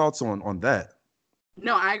what are your thoughts on that?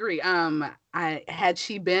 No, I agree. Had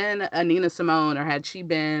she been a Nina Simone, or had she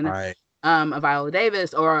been a Viola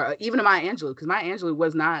Davis, or even a Maya Angelou, because Maya Angelou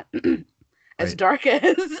was not as dark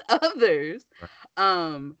as others.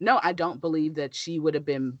 No, I don't believe that she would have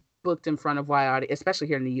been booked in front of white audience, especially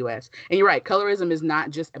here in the U.S. And you're right, colorism is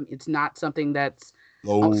not just, it's not something that's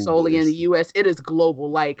solely in the U.S. It is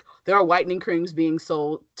global. Like, there are whitening creams being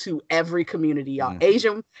sold to every community, y'all.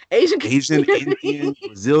 Asian, Indian,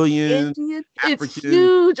 Brazilian, Indian. African. It's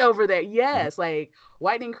huge over there. Yes, like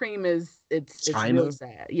whitening cream it's really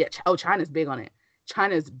sad. Yeah. China's big on it.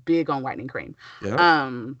 China's big on whitening cream.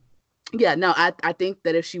 Yeah. No, I think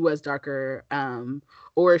that if she was darker,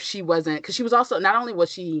 or if she wasn't, because she was also, not only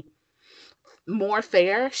was she more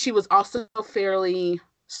fair, she was also fairly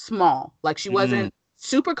small. Like, she wasn't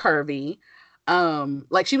super curvy.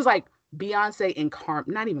 Like, she was like Beyonce and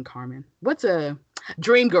not even Carmen. What's a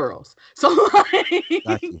Dream Girls? So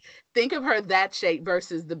like, think of her that shape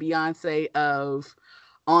versus the Beyonce of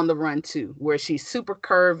On the Run 2, where she's super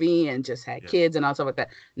curvy and just had kids and all stuff like that.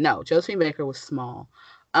 No, Josephine Baker was small.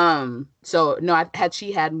 So no, had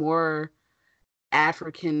she had more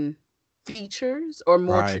African features, or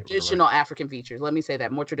more traditional African features, let me say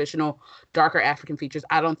that, more traditional, darker African features,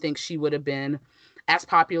 I don't think she would have been as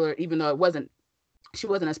popular, even though she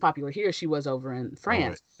wasn't as popular here as she was over in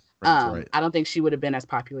France. I don't think she would have been as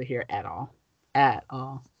popular here at all. And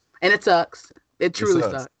it sucks. It truly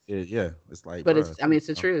sucks. It's like, but it's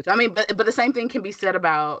the truth. But the same thing can be said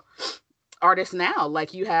about artists now.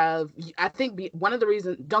 Like, you have, I think one of the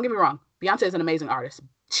reasons, don't get me wrong, Beyonce is an amazing artist.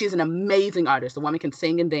 She's an amazing artist. The woman can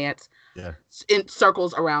sing and dance in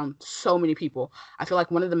circles around so many people. I feel like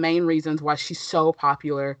one of the main reasons why she's so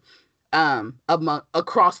popular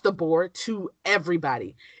across the board to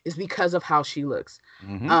everybody is because of how she looks.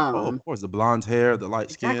 Of course, the blonde hair, the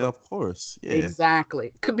light skin, of course. Yeah.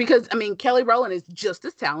 Exactly. Because Kelly Rowland is just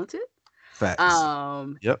as talented. Facts.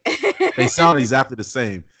 Yep. They sound exactly the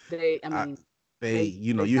same.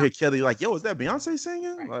 You hear Kelly, like, yo, is that Beyonce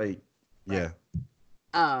singing? Like, yeah.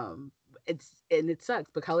 It sucks,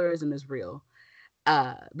 but colorism is real.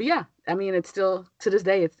 But yeah, it's still, to this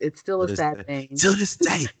day, it's still a sad thing. To this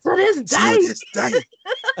day.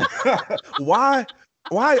 Why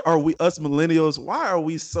are we, us millennials, why are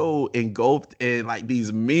we so engulfed in like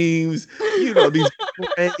these memes, these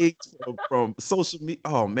eggs from social media?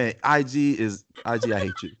 Oh man, IG, I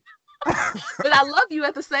hate you. But I love you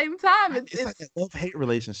at the same time. It's like a love-hate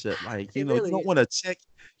relationship. Like, you don't want to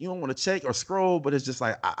check or scroll, but it's just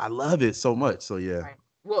like, I love it so much. So yeah. Right.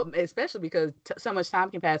 Well, especially because so much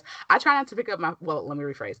time can pass. I try not to pick up let me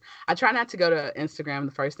rephrase. I try not to go to Instagram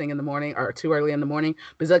the first thing in the morning or too early in the morning,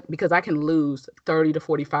 because I can lose 30 to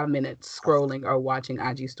 45 minutes scrolling or watching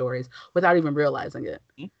IG stories without even realizing it.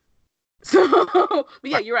 So,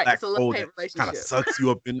 but yeah, you're right. It's a love-hate relationship. Kind of sucks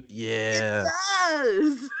you up in. Yeah.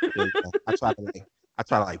 It does. I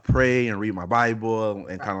try to pray and read my Bible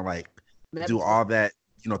and kind of like do all that.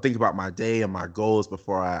 Think about my day and my goals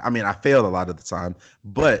before I failed a lot of the time,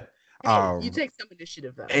 but you take some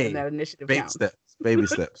initiative though. And that initiative baby counts. Baby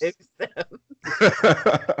steps.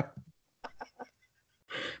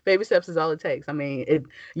 Baby steps is all it takes.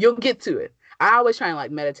 You'll get to it. I always try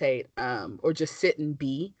and meditate, or just sit and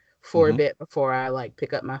be for a bit before I like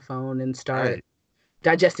pick up my phone and start Right.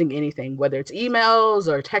 digesting anything, whether it's emails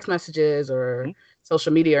or text messages or Mhm.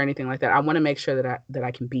 social media or anything like that. I want to make sure that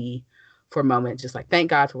I can be for a moment, just like thank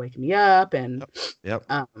God for waking me up and Yep. Yep.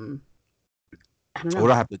 um I don't So what know.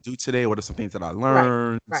 do I have to do today? What are some things that I Right,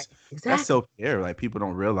 learned? right, That's exactly. self-care. Like people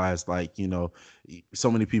don't realize, like,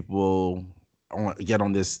 so many people get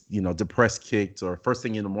on this, depressed kicked or first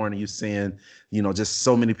thing in the morning you seeing, just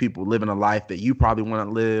so many people living a life that you probably want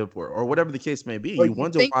to live or whatever the case may be. Or You you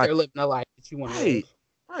wonder think why. they're living a life that you want to live. Right.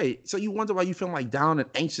 Right. So you wonder why you feel like down and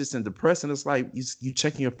anxious and depressed. And it's like you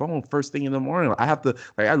checking your phone first thing in the morning.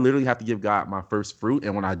 I literally have to give God my first fruit.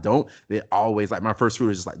 And when I don't, they always like my first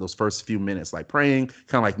fruit is just like those first few minutes, like praying,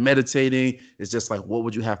 kind of like meditating. It's just like, what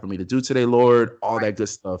would you have for me to do today, Lord? All Right. that good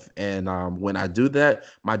stuff. And when I do that,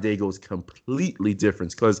 my day goes completely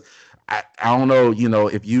different. Because I don't know,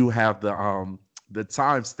 if you have the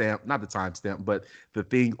timestamp, not the timestamp, but the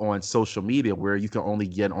thing on social media where you can only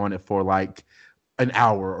get on it for like an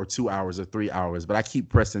hour or 2 hours or 3 hours, but I keep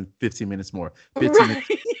pressing 15 minutes more, 15 minutes.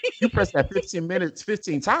 Right. You press that 15 minutes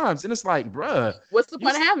 15 times, and it's like, bruh, What's the you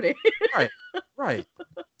point of having it? right, right.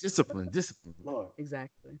 Discipline, Lord.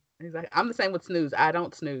 Exactly. Exactly. I'm the same with snooze. I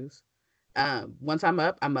don't snooze. Once I'm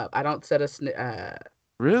up, I'm up. I don't set a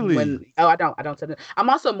Really? I don't set it.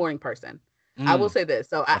 I'm also a morning person. I will Mm, say this.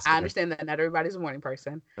 So that's I fair. understand that not everybody's a morning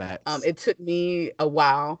person. Facts. It took me a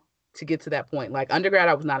while to get to that point. Like undergrad,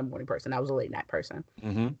 I was not a morning person. I was a late night person.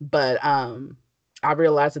 Mm-hmm. But I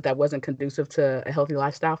realized that wasn't conducive to a healthy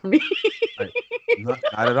lifestyle for me. Right.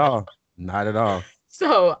 Not at all. Not at all.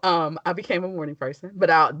 So I became a morning person.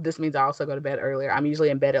 But this means I also go to bed earlier. I'm usually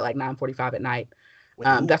in bed at like 9:45 at night. Wait,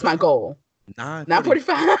 ooh, That's my goal. 9:40.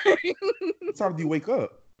 9:45. What time do you wake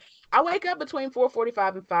up? I wake up between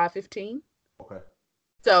 4:45 and 5:15. Okay.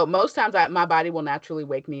 So most times my body will naturally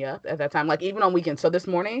wake me up at that time, like even on weekends. So this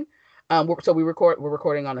morning, we're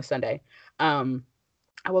recording on a Sunday. Um,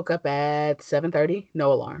 I woke up at 7:30,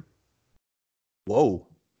 no alarm. Whoa.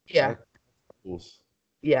 Yeah, That was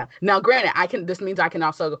yeah. Now, granted, this means I can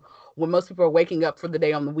also, when most people are waking up for the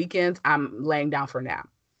day on the weekends, I'm laying down for a nap.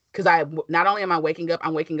 Because not only am I waking up,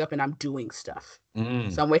 I'm waking up and I'm doing stuff. So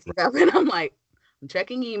mm, I'm waking up and I'm like, I'm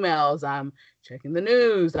checking emails, I'm checking the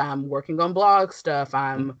news, I'm working on blog stuff,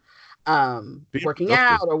 mm. I'm Being working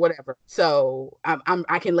productive. out or whatever. So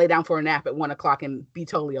I can lay down for a nap at 1 o'clock and be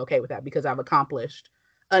totally okay with that because I've accomplished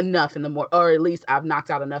enough in the morning, or at least I've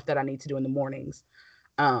knocked out enough that I need to do in the mornings,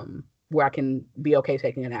 where I can be okay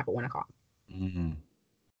taking a nap at 1 o'clock. Mm.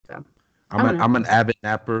 So I I'm don't an know. I'm an avid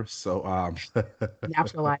napper, so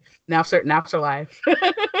Naps are life. Naps are life.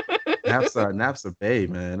 naps are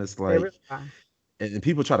babe, man. It's They like, really are. and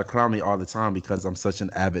people try to clown me all the time because I'm such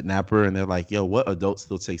an avid napper, and they're like, "Yo, what adult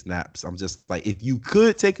still takes naps?" I'm just like, if you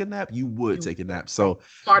could take a nap, you would You take a would, nap. right? So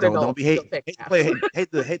Smart don't be adults still take hate the naps. player,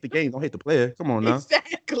 hate the game, don't hate the player. Come on now.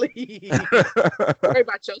 Exactly. Worry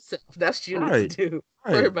about yourself. That's what you need to Right, do.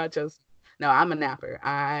 Worry right. about yourself. No, I'm a napper.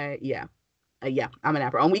 Yeah, I'm a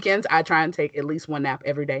napper. On weekends, I try and take at least one nap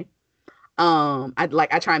every day.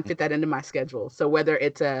 I try and fit that into my schedule. So whether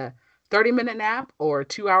it's a 30-minute nap or a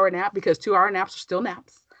 2-hour nap, because 2-hour naps are still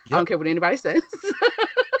naps. I don't Yep. care what anybody says.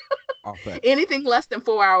 All facts. Anything less than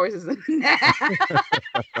 4 hours is a nap.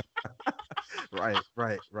 Right.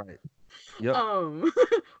 Yep. um,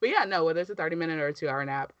 but yeah, no, whether it's a 30-minute or a 2-hour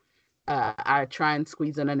nap, I try and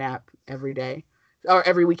squeeze in a nap every day or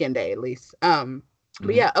every weekend day at least. But Hmm.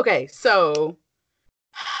 yeah, okay. So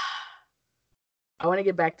I want to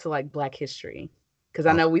get back to like Black history because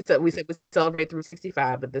I know Okay. we celebrate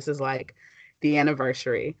 365, but this is like the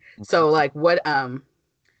anniversary. So like what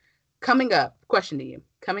coming up, question to you.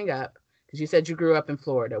 Coming up, because you said you grew up in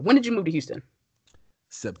Florida. When did you move to Houston?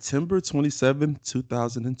 September 27th,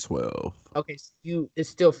 2012. Okay, so it's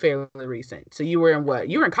still fairly recent. So you were in what?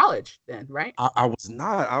 You were in college then, right? I was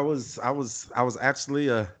not. I was actually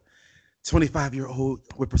a 25-year-old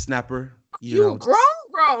whippersnapper. You Just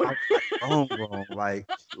grown. I was grown. Like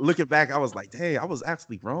looking back, I was like, dang, I was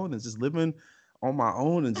actually grown and just living on my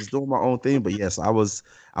own and just doing my own thing. But yes, I was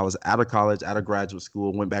out of college, out of graduate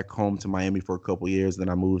school, went back home to Miami for a couple years. Then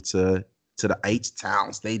I moved to the H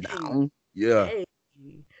town, stayed Hey, down. Yeah. hey.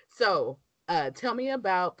 So, tell me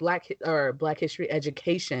about Black history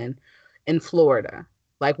education in Florida.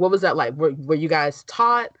 Like, what was that like? Were you guys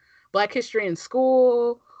taught Black history in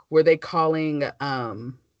school? Were they calling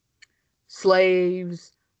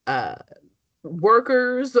slaves uh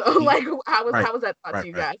workers? Mm, Like, right, how was that taught to right,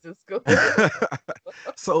 you right. guys in school?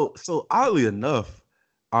 So oddly enough,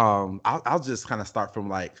 I'll just kind of start from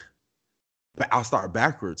like I'll start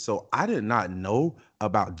backwards. So I did not know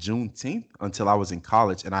about Juneteenth until I was in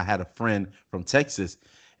college, and I had a friend from Texas,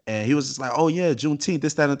 And he was just like, oh yeah, Juneteenth,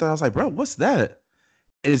 this, that, and the third. I was like, bro, what's that?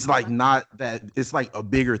 It's like not that, it's like a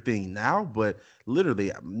bigger thing now, but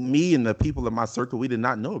literally me and the people in my circle, we did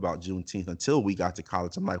not know about Juneteenth until we got to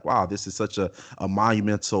college. I'm like, wow, this is such a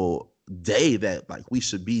monumental day that like we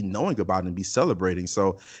should be knowing about and be celebrating.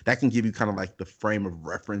 So that can give you kind of like the frame of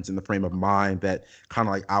reference and the frame of mind that kind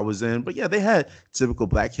of like I was in. But yeah, they had typical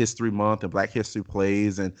Black History Month and Black History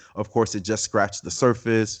plays. And of course, it just scratched the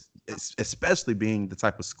surface, especially being the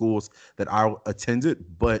type of schools that I attended.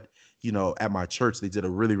 But at my church, they did a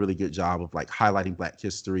really, really good job of like highlighting Black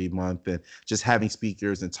History Month and just having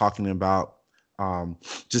speakers and talking about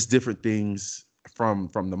just different things from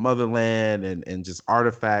the motherland and just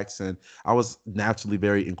artifacts. And I was naturally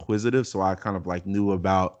very inquisitive, so I kind of like knew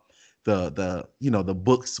about the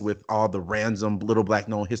books with all the random little Black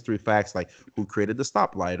known history facts, like who created the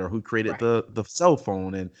stoplight or who created the cell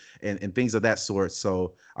phone and things of that sort.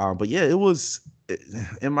 So but yeah, it was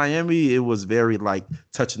in Miami, it was very like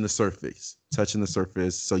touching the surface.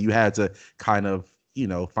 So you had to kind of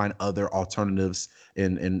find other alternatives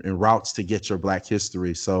and routes to get your Black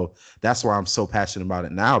history. So that's why I'm so passionate about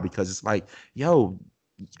it now, because it's like, yo,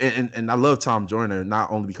 and I love Tom Joyner,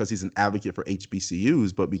 not only because he's an advocate for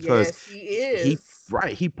HBCUs, but because he is.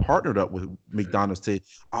 he partnered up with McDonald's to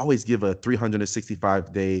always give a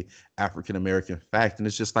 365-day African American fact. And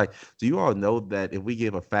it's just like, do you all know that if we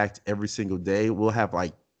give a fact every single day, we'll have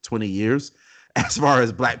like 20 years as far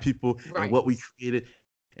as Black people and what we created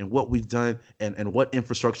and what we've done and what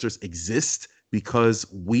infrastructures exist because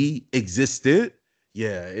we existed.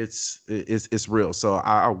 Yeah, it's real. So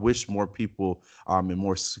I wish more people in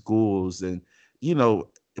more schools and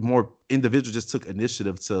more individuals just took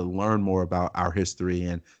initiative to learn more about our history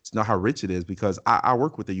and to know how rich it is. Because I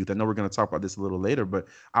work with the youth. I know we're going to talk about this a little later, but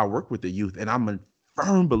I work with the youth, and I'm a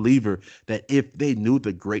firm believer that if they knew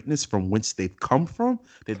the greatness from whence they've come from,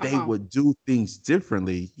 that they would do things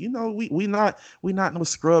differently. We not no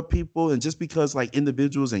scrub people. And just because like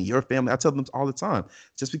individuals in your family, I tell them all the time,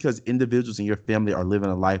 just because individuals in your family are living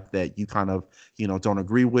a life that you kind of, don't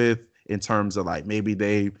agree with in terms of like maybe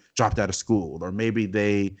they dropped out of school or maybe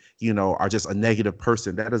they, are just a negative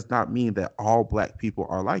person, that does not mean that all Black people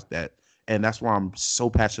are like that. And that's why I'm so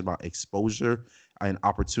passionate about exposure and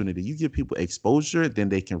opportunity. You give people exposure, then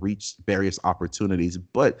they can reach various opportunities,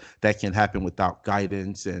 but that can happen without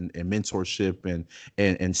guidance and mentorship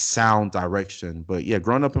and sound direction. But yeah,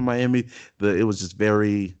 growing up in Miami, it was just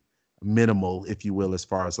very minimal, if you will, as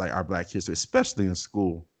far as like our Black history, especially in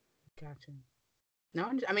school. Gotcha. No,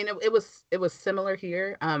 I mean it was similar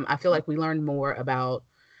here. I feel like we learned more about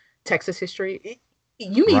Texas history.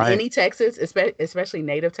 You meet any Texas, especially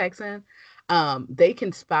native Texan, they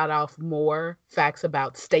can spout off more facts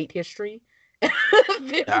about state history than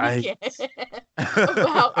we can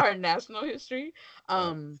about our national history.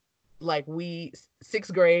 Like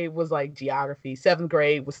sixth grade was like geography, seventh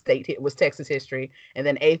grade was Texas history, and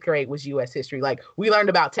then eighth grade was U.S. history. Like we learned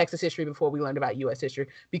about Texas history before we learned about U.S. history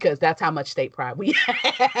because that's how much state pride we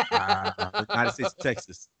have. United States of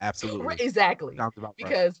Texas, absolutely, exactly,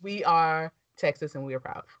 because we are Texas and we are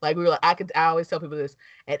proud. Like we were like, I always tell people this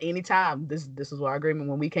at any time. This is our agreement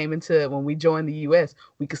when we joined the US,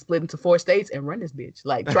 we could split into 4 states and run this bitch.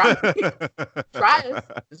 Like try us.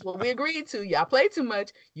 This is what we agreed to. Y'all play too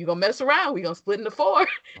much. You gonna mess around. We gonna split into 4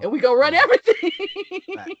 and we gonna run everything.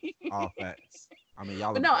 All facts. I mean,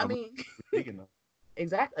 y'all. But no, I mean,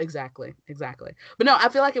 exactly. But no, I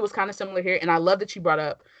feel like it was kind of similar here, and I love that you brought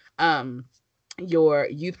up your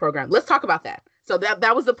youth program. Let's talk about that. So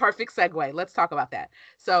that was the perfect segue. Let's talk about that.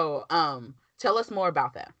 So tell us more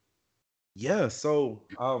about that. Yeah. So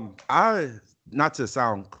I, not to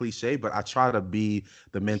sound cliche, but I try to be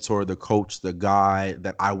the mentor, the coach, the guy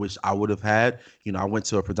that I wish I would have had. I went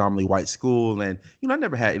to a predominantly white school and, I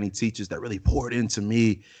never had any teachers that really poured into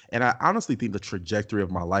me. And I honestly think the trajectory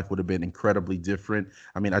of my life would have been incredibly different.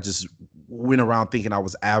 I mean, I just went around thinking I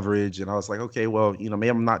was average and I was like, okay, well, maybe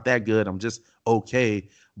I'm not that good. I'm just okay.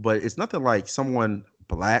 But it's nothing like someone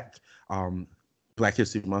Black, Black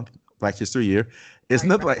History Month, Black History Year. It's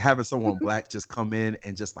nothing like having someone Black just come in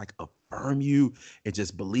and just like affirm you and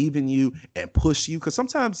just believe in you and push you. Because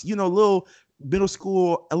sometimes, little middle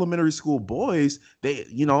school, elementary school boys, they,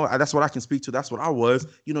 that's what I can speak to. That's what I was.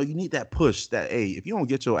 You need that push that, hey, if you don't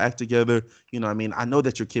get your act together, I know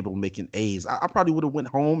that you're capable of making A's. I probably would have went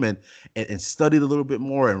home and studied a little bit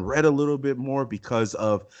more and read a little bit more because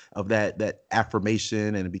of that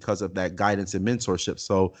affirmation and because of that guidance and mentorship.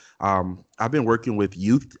 So I've been working with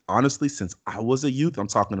youth, honestly, since I was a youth. I'm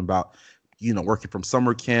talking about, working from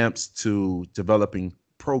summer camps to developing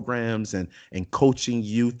programs and coaching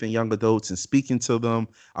youth and young adults and speaking to them.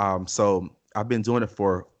 So I've been doing it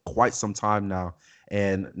for quite some time now.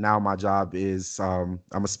 And now my job is I'm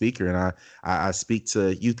a speaker, and I speak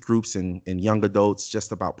to youth groups and young adults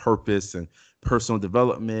just about purpose and personal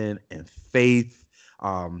development and faith,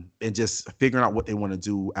 and just figuring out what they want to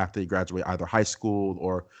do after they graduate, either high school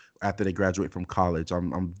or after they graduate from college.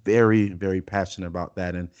 I'm very, very passionate about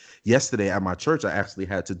that. And yesterday at my church, I actually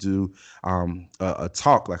had to do a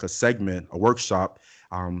talk, like a segment, a workshop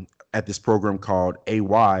at this program called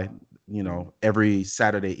AY, every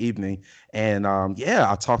Saturday evening. And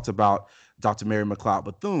I talked about Dr. Mary McLeod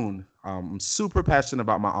Bethune. I'm super passionate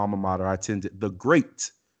about my alma mater. I attended the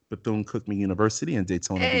great Bethune-Cookman University in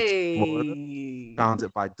Daytona Beach, Florida, Hey.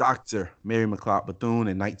 founded by Dr. Mary McLeod Bethune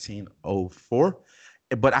in 1904.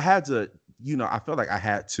 But I had to, I felt like I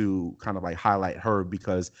had to kind of like highlight her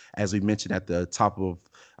because, as we mentioned at the top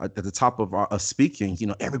of our speaking,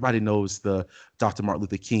 everybody knows the Dr. Martin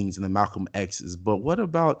Luther Kings and the Malcolm X's, but what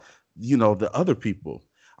about the other people?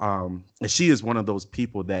 And she is one of those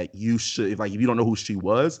people that you should, like, if you don't know who she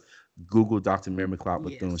was, Google Dr. Mary McLeod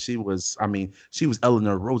Bethune. Yes. She was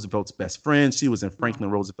Eleanor Roosevelt's best friend. She was in Franklin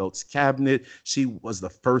Wow. Roosevelt's cabinet. She was the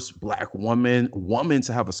first Black woman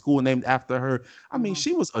to have a school named after her. Wow.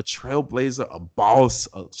 She was a trailblazer, a boss.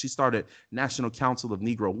 She started National Council of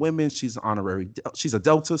Negro Women. She's she's a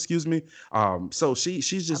Delta, excuse me. So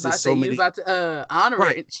she's just I so say you many. about to honor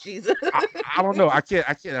Right. it. Jesus. I don't know. I can't.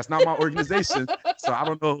 That's not my organization. So I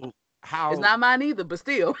don't know how. It's not mine either, but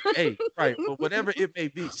still. Hey, right. But whatever it may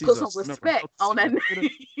be, she's Put a some member respect on that name.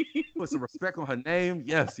 Put some respect on her name.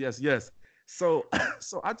 Yes, yes, yes. So,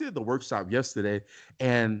 so I did the workshop yesterday,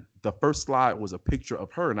 and the first slide was a picture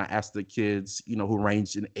of her, and I asked the kids, who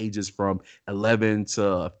ranged in ages from 11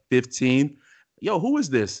 to 15, "Yo, who is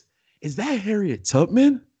this? Is that Harriet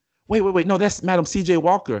Tubman? Wait. No, that's Madam C.J.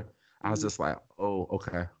 Walker." I was just like, "Oh,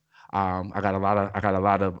 okay." I got a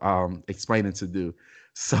lot of explaining to do.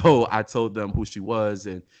 So I told them who she was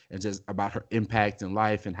and just about her impact in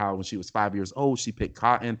life and how when she was 5 years old, she picked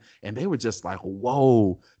cotton. And they were just like,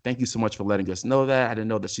 whoa, thank you so much for letting us know that. I didn't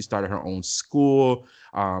know that she started her own school.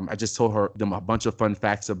 I just told them a bunch of fun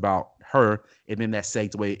facts about her. And then that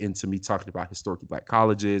segued into me talking about historically Black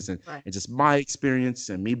colleges and just my experience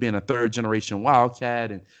and me being a third generation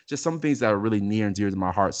Wildcat and just some things that are really near and dear to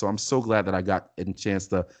my heart. So I'm so glad that I got a chance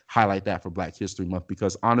to highlight that for Black History Month,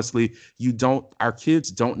 because honestly, our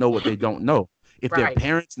kids don't know what they don't know. If their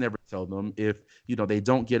parents never tell them, if they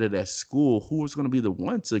don't get it at school, who is going to be the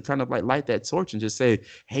one to kind of like light that torch and just say,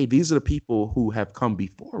 hey, these are the people who have come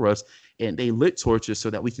before us and they lit torches so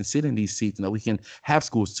that we can sit in these seats and that we can have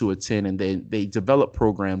schools to attend, and they develop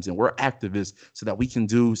programs and we're activists so that we can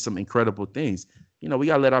do some incredible things. We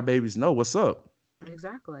got to let our babies know what's up.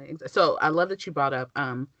 Exactly. So I love that you brought up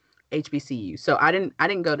HBCU. So I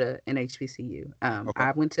didn't go to an HBCU. Okay.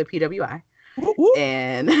 I went to PWI. Woo-woo.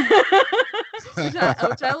 And which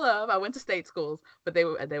I love. I went to state schools, but they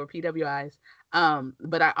were PWIs.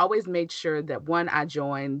 But I always made sure that I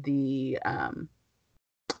joined the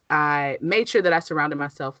I made sure that I surrounded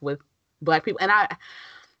myself with Black people. And I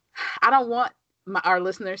don't want our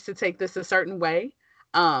listeners to take this a certain way.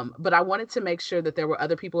 But I wanted to make sure that there were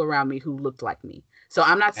other people around me who looked like me. So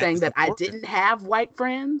I'm not saying that I didn't have white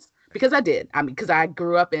friends, because I did. Because I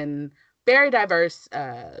grew up in very diverse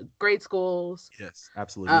grade schools. Yes,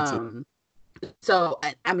 absolutely. So,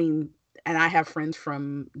 and I have friends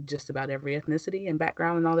from just about every ethnicity and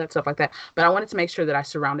background and all that stuff like that. But I wanted to make sure that I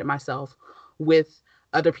surrounded myself with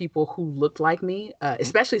other people who looked like me,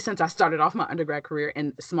 especially since I started off my undergrad career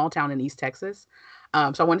in a small town in East Texas.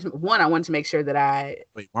 So I wanted to make sure that I...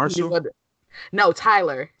 Wait, Marshall? No,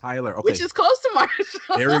 Tyler. Tyler, okay. Which is close to Marshall.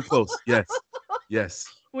 Very close, yes.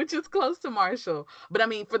 Which is close to Marshall. But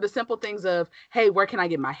for the simple things of, hey, where can I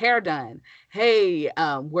get my hair done? Hey,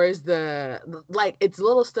 where's it's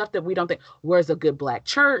little stuff that we don't think, where's a good Black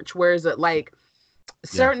church? Where's it,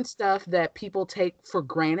 certain stuff that people take for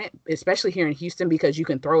granted, especially here in Houston, because you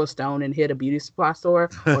can throw a stone and hit a beauty supply store,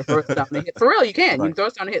 or throw a stone and hit, for real, you can. Right. You can throw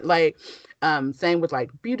a stone and hit, same with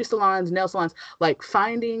beauty salons, nail salons,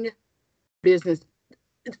 finding business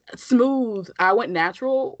smooth. I went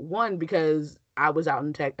natural, one, because I was out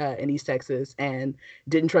in East Texas and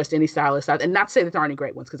didn't trust any stylist. And not to say that there aren't any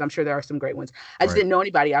great ones, because I'm sure there are some great ones. I just didn't know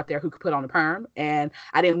anybody out there who could put on a perm, and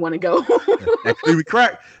I didn't want to go. That creamy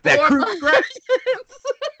crack.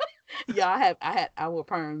 Yeah, I wore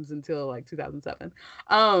perms until 2007.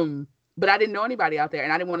 But I didn't know anybody out there,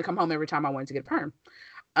 and I didn't want to come home every time I wanted to get a perm.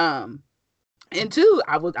 And two,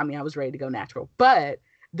 I was ready to go natural. But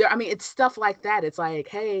it's stuff like that. It's like,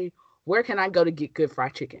 hey, where can I go to get good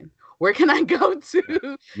fried chicken? Where can I go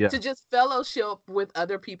to Yeah. to just fellowship with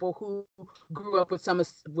other people who grew up with some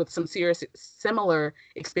serious similar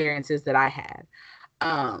experiences that I had.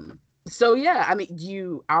 So yeah, I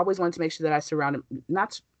mean, I always wanted to make sure that I surrounded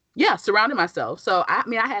myself. So I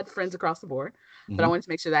mean, I had friends across the board, but I Hmm. wanted to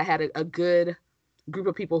make sure that I had a good group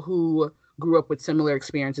of people who grew up with similar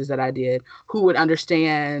experiences that I did, who would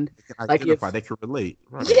understand, They can like identify, if they can relate.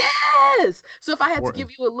 Right. yes. So if I had to give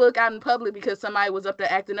Important. you a look out in public because somebody was up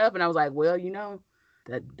there acting up, and I was like, well,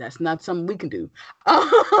 that's not something we can do.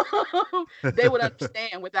 They would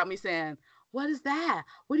understand without me saying, "What is that?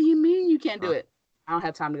 What do you mean you can't do Uh, it?" I don't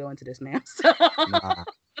have time to go into this, man. So nah,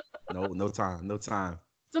 no time, no time.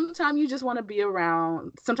 sometimes you just want to be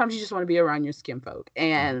around. Sometimes you just want to be around your skin folk,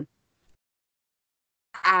 Mhm.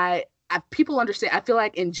 and people understand. I feel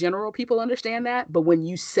like in general people understand that, but when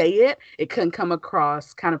you say it, it can come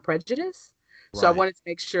across kind of prejudice. So I Right. wanted to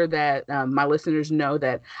make sure that my listeners know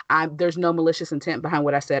that there's no malicious intent behind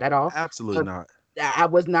what I said at all. Absolutely Uh, not. I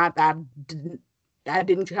was not. I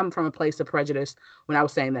didn't come from a place of prejudice when I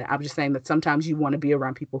was saying that. I was just saying that sometimes you want to be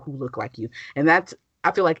around people who look like you, and that's.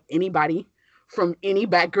 I feel like anybody from any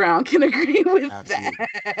background can agree with Absolutely.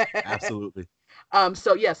 that. Absolutely.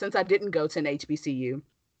 So yeah, since I didn't go to an HBCU,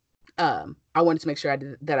 I wanted to make sure I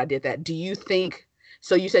did that. Do you think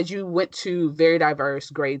so? You said you went to very diverse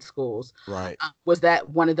grade schools. Right. Was that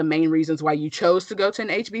one of the main reasons why you chose to go to an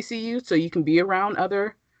HBCU so you can be around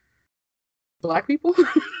other Black people?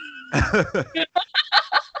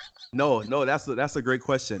 No, no, that's a great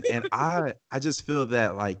question. And I just feel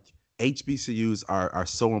that like HBCUs are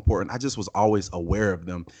so important. I just was always aware of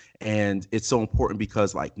them. And it's so important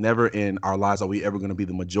because like never in our lives are we ever going to be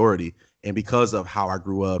the majority. And because of how I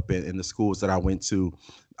grew up and in the schools that I went to,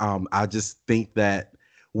 I just think that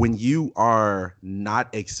when you are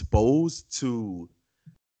not exposed to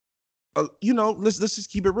let's just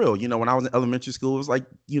keep it real. When I was in elementary school, it was like,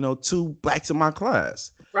 two blacks in my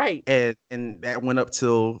class. Right. And that went up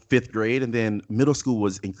till fifth grade. And then middle school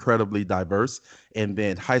was incredibly diverse. And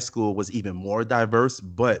then high school was even more diverse.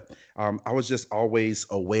 But I was just always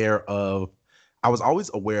aware of I was always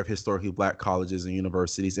aware of historically black colleges and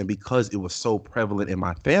universities. And because it was so prevalent in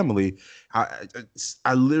my family,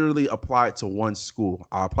 I literally applied to one school.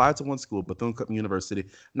 I applied to one school, Bethune-Cookman University,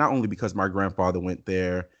 not only because my grandfather went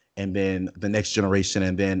there and then the next generation,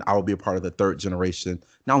 and then I will be a part of the third generation.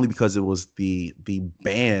 Not only because it was the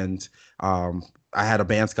band, I had a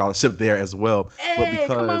band scholarship there as well, but Hey,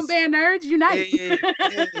 come on, because band nerds, unite.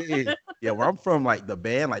 hey, yeah, where I'm from, like the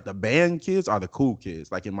band kids are the cool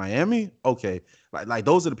kids. Like in Miami, okay, like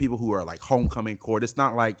those are the people who are like homecoming court. It's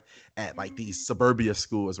not like at like these suburbia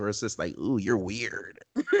schools where it's just like, ooh, you're weird.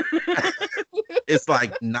 It's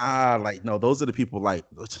like, nah, like no, those are the people like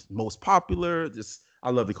most popular. Just I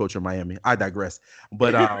love the culture of Miami. I digress.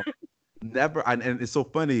 But never, and it's so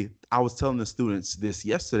funny. I was telling the students this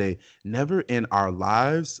yesterday. Never in our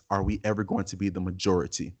lives are we ever going to be the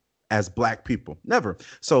majority as black people. Never.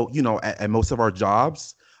 So, at most of our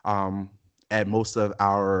jobs, at most of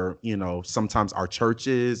our, sometimes our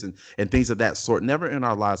churches and things of that sort, never in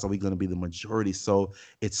our lives are we going to be the majority. So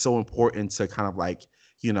it's so important to kind of like,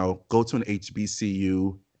 go to an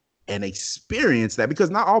HBCU and experience that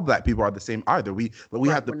because not all black people are the same either. We Right.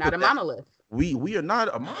 have to We're not put a that monolith. we are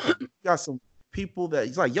not a monolith. We got some people that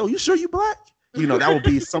he's like, yo, you sure you black? That would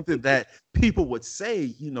be something that people would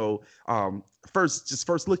say,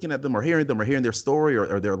 first looking at them or hearing their story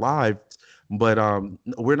or their lives. But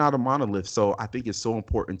we're not a monolith. So I think it's so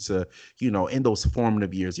important to, in those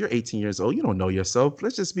formative years, you're 18 years old, you don't know yourself.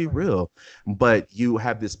 Let's just be Right. real. But you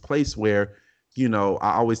have this place where,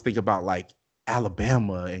 I always think about like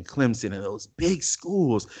Alabama and Clemson and those big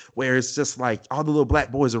schools where it's just like all the little black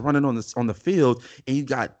boys are running on the field, and you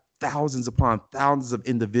got thousands upon thousands of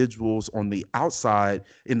individuals on the outside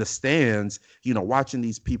in the stands, watching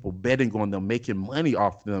these people betting on them, making money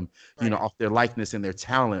off them, Right. off their likeness and their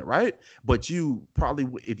talent, right? But you probably,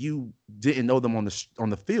 if you didn't know them on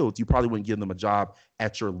the field, you probably wouldn't give them a job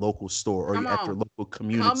at your local store or Come at your on. local Come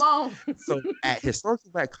community. on. So at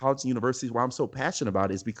historically black colleges and universities, why I'm so passionate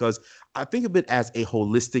about it is because I think of it as a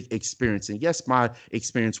holistic experience. And yes, my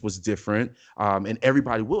experience was different, and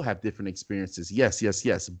everybody will have different experiences. Yes, yes,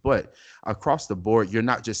 yes. But across the board, you're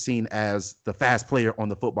not just seen as the fast player on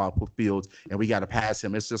the football field, and we got to pass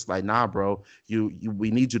him. It's just like, nah, bro.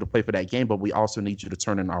 We need you to play for that game, but we also need you to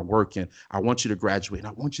turn in our work. And I want you to graduate. And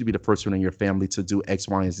I want you to be the first one in your family to do X,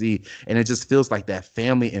 Y, and Z. And it just feels like that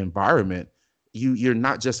family environment you're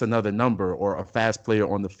not just another number or a fast player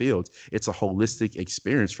on the field. It's a holistic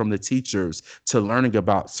experience, from the teachers to learning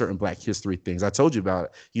about certain Black history things. I told you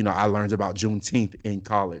about, I learned about Juneteenth in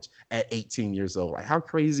college at 18 years old. Like, how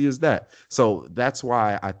crazy is that? So that's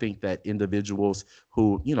why I think that individuals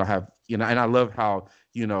who, have, and I love how,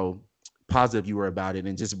 positive you were about it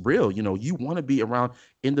and just real, you want to be around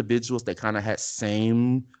individuals that kind of had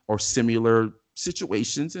same or similar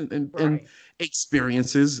situations and Right.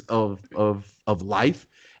 experiences of life.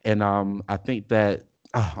 And I think that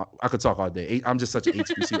I could talk all day. I'm just such an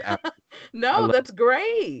HBCU app. I No, love that's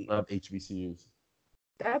great. love HBCUs.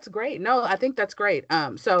 That's great. No, I think that's great.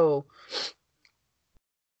 So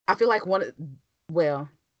I feel like well,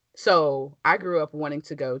 so I grew up wanting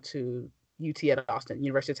to go to UT at Austin,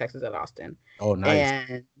 University of Texas at Austin. Oh,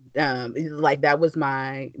 nice. And like that was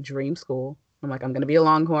my dream school. I'm like, I'm gonna be a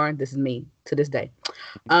Longhorn. This is me to this day.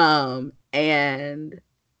 And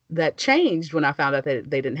that changed when I found out that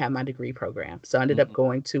they didn't have my degree program. So I ended up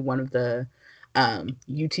going to one of the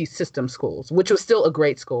UT system schools, which was still a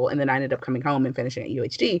great school. And then I ended up coming home and finishing at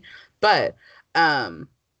UHD. But I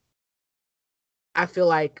feel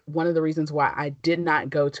like one of the reasons why I did not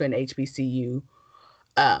go to an HBCU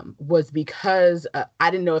was because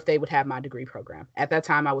I didn't know if they would have my degree program. At that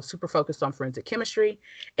time, I was super focused on forensic chemistry,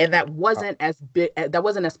 and that wasn't as big, that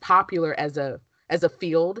wasn't as popular as a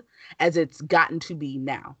field as it's gotten to be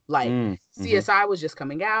now. Like CSI was just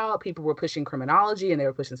coming out, people were pushing criminology, and they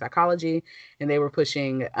were pushing psychology, and they were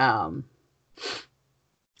pushing I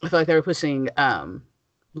feel like they were pushing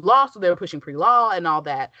law, so they were pushing pre-law and all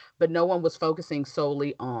that, but no one was focusing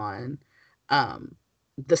solely on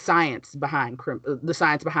the science behind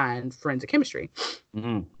forensic chemistry.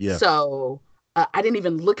 Yeah. So I didn't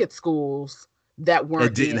even look at schools that weren't.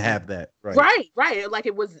 It didn't have that. Right. Right. Like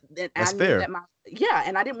it was. That's fair. And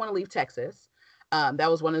I didn't want to leave Texas.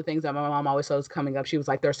 That was one of the things that my mom always said was coming up. She was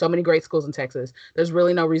like, "There's so many great schools in Texas. There's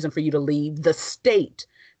really no reason for you to leave the state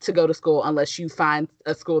to go to school unless you find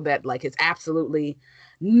a school that like is absolutely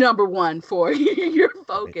number one for your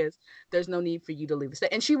focus. There's no need for you to leave the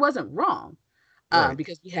state." And she wasn't wrong.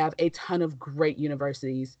 Because we have a ton of great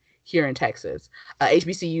universities here in Texas,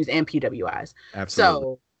 HBCUs and PWIs. Absolutely.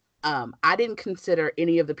 So I didn't consider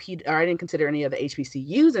any of the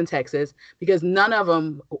HBCUs in Texas because none of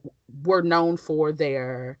them were known for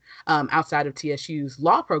their outside of TSU's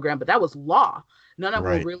law program, but that was law. None of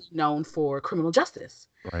them were really known for criminal justice.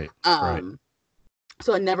 Right.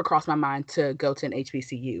 So it never crossed my mind to go to an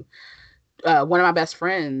HBCU. One of my best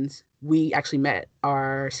friends, we actually met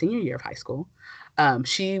our senior year of high school.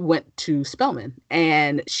 She went to Spelman,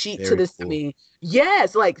 and to this day,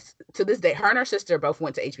 her and her sister both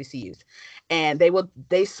went to HBCUs, and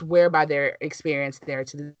they swear by their experience there.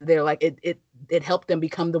 They're like it helped them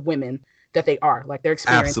become the women that they are. Like their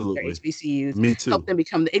experience with their HBCUs Me too. helped them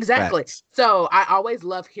become exactly. Facts. So I always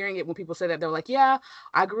love hearing it when people say that. They're like, yeah,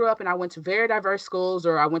 I grew up and I went to very diverse schools,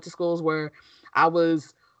 or I went to schools where I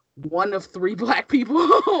was one of 3 Black people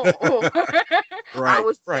or I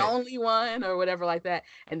was the only one or whatever like that.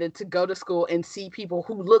 And then to go to school and see people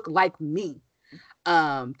who look like me,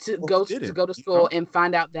 to go to school and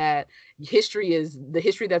find out that the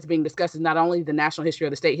history that's being discussed is not only the national history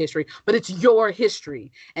or the state history, but it's your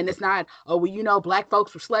history. And it's not, Black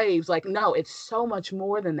folks were slaves. Like, no, it's so much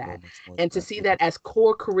more than that. And to see that as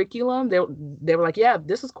core curriculum, they were like, yeah,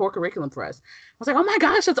 this is core curriculum for us. I was like, oh my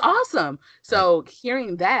gosh, that's awesome. So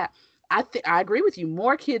hearing that, I agree with you.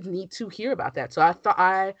 More kids need to hear about that. So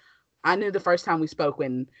I knew the first time we spoke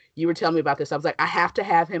when you were telling me about this, I was like, I have to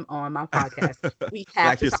have him on my podcast. We have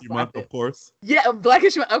Black to History Month, of course. Yeah, Black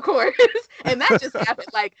History Month, of course. And that just happened.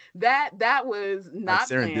 Like that was not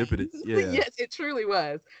serendipitous. Yeah. Yes, it truly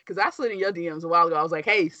was. Because I slid in your DMs a while ago. I was like,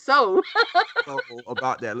 hey, so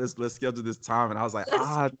about that, let's schedule this time. And I was like,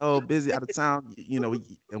 no, busy, out of town,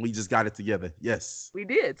 and we just got it together. Yes. We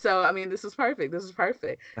did. So I mean, this is perfect.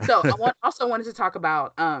 So I also wanted to talk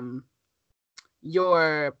about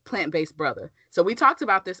your plant-based brother. So we talked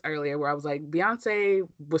about this earlier where I was like, Beyonce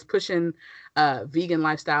was pushing vegan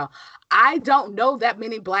lifestyle. I don't know that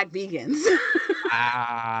many Black vegans.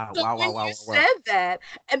 Wow. You said that,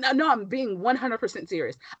 and no, I'm being 100%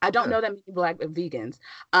 serious. I don't know that many Black vegans.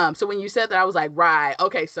 So when you said that, I was like, right,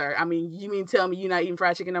 okay, sir. I mean, you mean tell me you're not eating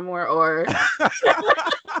fried chicken no more, or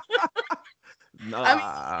Nah.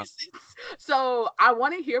 I mean, so I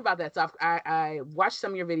want to hear about that. So I watched some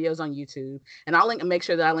of your videos on YouTube, and I'll make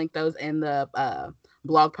sure that I link those in the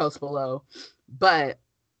blog post below. But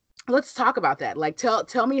let's talk about that. Like,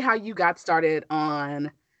 tell me how you got started on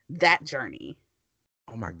that journey.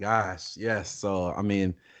 Oh my gosh, yes. So I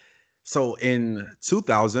mean, in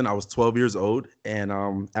 2000, I was 12 years old, and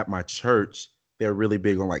at my church, they're really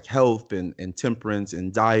big on like health and temperance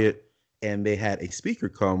and diet. And they had a speaker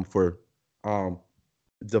come for um,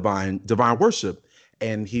 divine worship,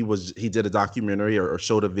 and he did a documentary or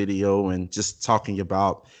showed a video and just talking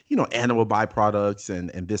about animal byproducts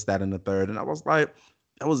and this, that, and the third. And I was like,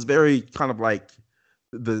 that was very kind of like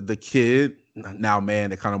the kid now man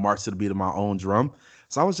that kind of marched to the beat of my own drum.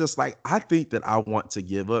 So I was just like, I think that I want to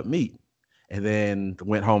give up meat. And then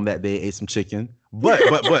went home that day, ate some chicken. But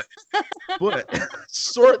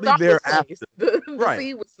shortly thereafter, the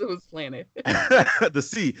seed was planted. The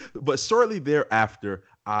seed. But shortly thereafter,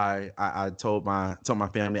 I told my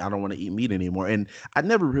family I don't want to eat meat anymore. And I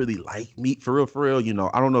never really liked meat for real.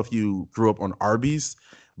 I don't know if you grew up on Arby's,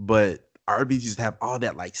 but Arby's used to have all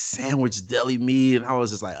that like sandwich deli meat, and I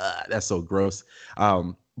was just like, that's so gross.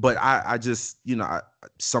 But I just,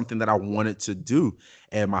 something that I wanted to do,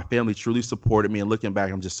 and my family truly supported me. And looking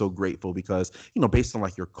back, I'm just so grateful because, based on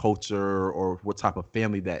like your culture or what type of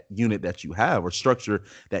family that unit that you have or structure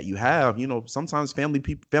that you have, sometimes family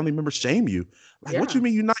members shame you. Like, what you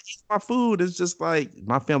mean you're not eating my food? It's just like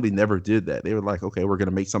my family never did that. They were like, okay, we're gonna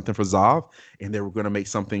make something for Zav, and they were gonna make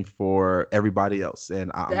something for everybody else.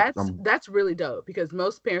 And that's really dope, because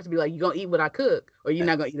most parents would be like, you're gonna eat what I cook, or you're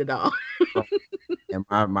not gonna eat it all. And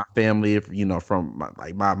my family, from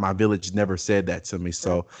my village never said that to me.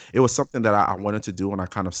 So it was something that I wanted to do, and I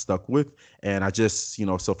kind of stuck with. And I just,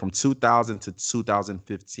 so from 2000 to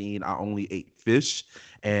 2015, I only ate fish,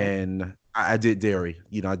 and I did dairy.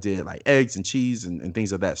 I did like eggs and cheese and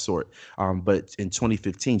things of that sort. But in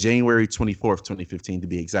 2015, January 24th, 2015 to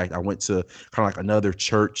be exact, I went to kind of like another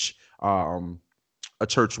church, a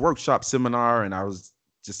church workshop seminar, and I was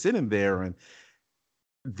just sitting there, and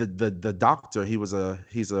the doctor, he's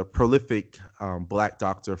a prolific black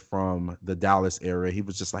doctor from the Dallas area. He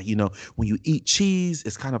was just like, when you eat cheese,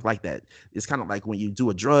 it's kind of like that. It's kind of like when you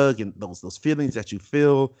do a drug and those feelings that you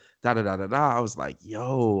feel, da da da da da. I was like,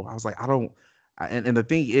 I don't. And the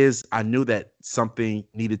thing is, I knew that something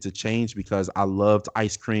needed to change because I loved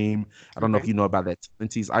ice cream. I don't know if you know about that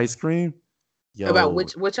Talenti's ice cream. About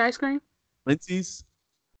which ice cream? Talenti's.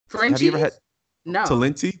 Frenchies? Have you ever had No.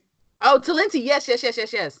 Talenti? Oh, Talenti. Yes.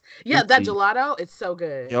 Yeah, that gelato, it's so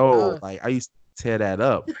good. Like I used to tear that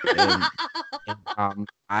up. And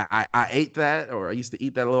I ate that, or I used to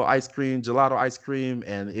eat that little gelato ice cream,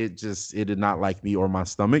 and it did not like me or my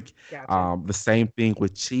stomach. Gotcha. The same thing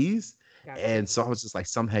with cheese. Gotcha. And so I was just like,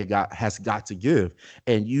 something has got to give.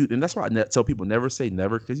 And that's why I tell people never say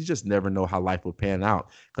never, because you just never know how life will pan out.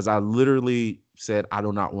 Because I literally said, I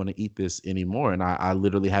do not want to eat this anymore. And I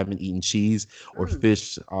literally haven't eaten cheese or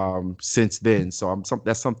fish since then. So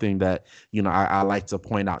that's something that, I like to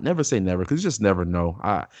point out. Never say never, because you just never know.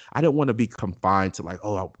 I didn't want to be confined to like,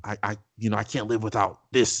 I can't live without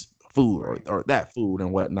this food or that food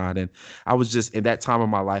and whatnot. And I was just, in that time of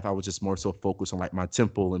my life, I was just more so focused on like my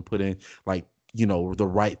temple and putting like, the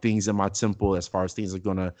right things in my temple, as far as things are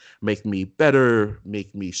gonna make me better,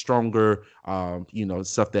 make me stronger,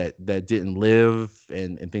 stuff that didn't live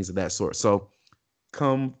and things of that sort. So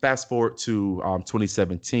come fast forward to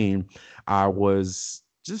 2017, I was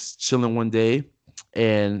just chilling one day,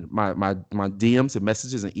 and my DMs and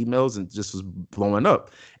messages and emails and just was blowing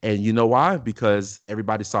up. And you know why? Because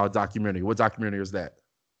everybody saw a documentary. What documentary was that?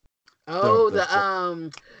 Oh,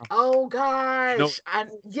 oh gosh.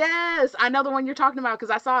 Yes, I know the one you're talking about, because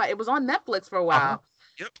I saw it. It was on Netflix for a while.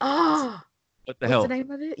 Yep. Oh, What the Health? What's the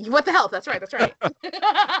name of it? What the Health? That's right.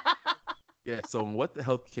 Yeah. So What the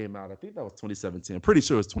Health came out, I think that was 2017. I'm pretty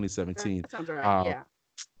sure it was 2017. That sounds right. Yeah.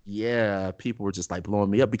 Yeah, people were just like blowing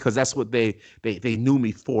me up, because that's what they knew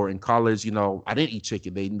me for in college. I didn't eat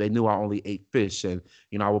chicken. They knew I only ate fish, and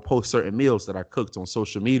I would post certain meals that I cooked on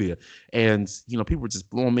social media, and people were just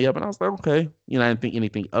blowing me up, and I was like, okay, I didn't think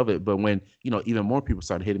anything of it. But when even more people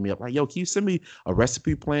started hitting me up, like, yo, can you send me a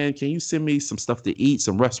recipe plan? Can you send me some stuff to eat,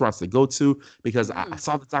 some restaurants to go to? Because I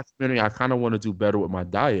saw the documentary. I kind of want to do better with my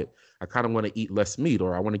diet. I kind of want to eat less meat,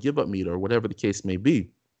 or I want to give up meat, or whatever the case may be.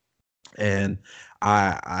 And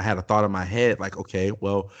I had a thought in my head, like, okay,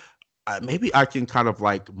 well, maybe I can kind of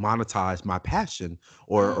like monetize my passion,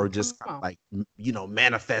 or just kind of like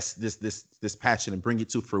manifest this passion and bring it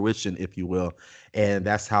to fruition, if you will. And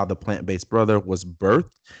that's how the Plant-Based Brother was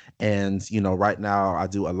birthed. And right now I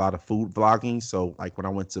do a lot of food vlogging. So like when I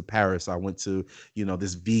went to Paris, I went to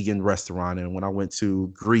this vegan restaurant, and when I went to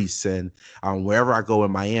Greece, and wherever I go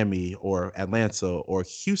in Miami or Atlanta or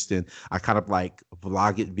Houston, I kind of like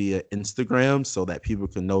vlog it via Instagram, so that people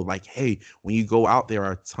can know, like, hey, when you go out, there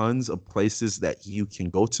are tons of of places that you can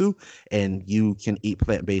go to, and you can eat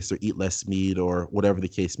plant-based or eat less meat or whatever the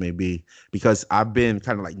case may be. Because I've been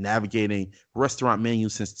kind of like navigating restaurant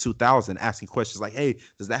menus since 2000, asking questions like, hey,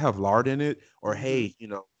 does that have lard in it? Or hey,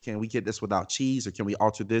 can we get this without cheese, or can we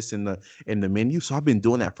alter this in the menu? So I've been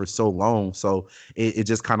doing that for so long. So it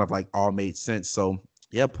just kind of like all made sense. So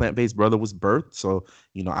yeah, Plant-Based Brother was birthed. So,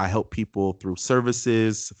 I help people through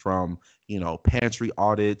services from, pantry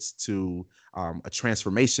audits to a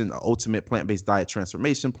transformation, an ultimate plant-based diet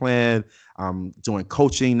transformation plan. Doing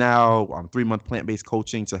coaching now, 3-month plant-based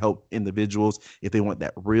coaching to help individuals if they want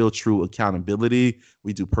that real, true accountability.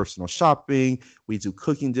 We do personal shopping. We do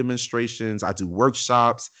cooking demonstrations. I do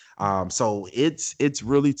workshops. So it's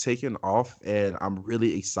really taken off, and I'm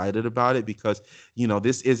really excited about it because,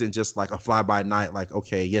 this isn't just like a fly by night, like,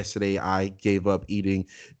 okay, yesterday I gave up eating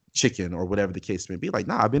chicken or whatever the case may be. Like,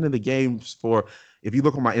 nah, I've been in the games for, if you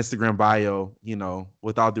look on my Instagram bio,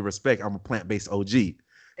 with all due respect, I'm a plant-based OG.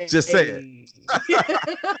 Just saying. He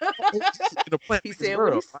said what he said.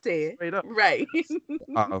 Straight up. Right.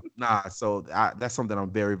 So that's something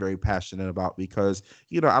I'm very, very passionate about because,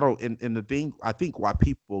 I don't, and the thing, I think why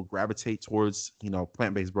people gravitate towards,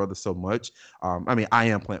 Plant-Based Brother so much. I mean, I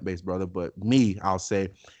am Plant-Based Brother, but me, I'll say,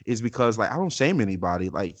 is because like, I don't shame anybody.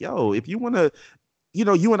 Like, yo, if you want to,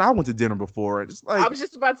 you and I went to dinner before. It's like, I was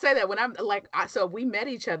just about to say that when I'm like, so we met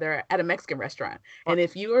each other at a Mexican restaurant. And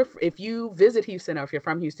if you visit Houston, or if you're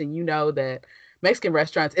from Houston, you know that Mexican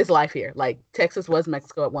restaurants is life here. Like, Texas was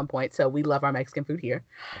Mexico at one point, so we love our Mexican food here.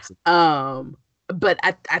 But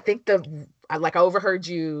I think I overheard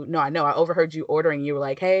you. No, I know I overheard you ordering. You were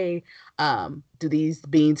like, hey, do these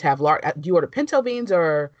beans have lard? Do you order pinto beans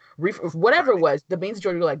or whatever it was? The beans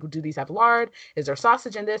you were like, do these have lard? Is there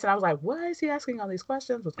sausage in this? And I was like, what is he asking all these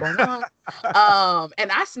questions? What's going on?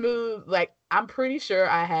 And I like, I'm pretty sure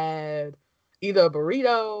I had either a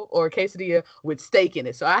burrito or a quesadilla with steak in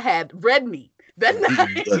it. So I had red meat that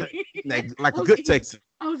night. Like a good Texan.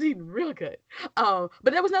 I was eating real good. But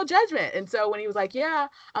there was no judgment. And so when he was like, yeah,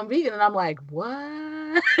 I'm vegan. And I'm like,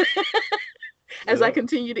 what? As I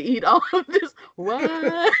continue to eat all of this,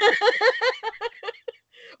 what?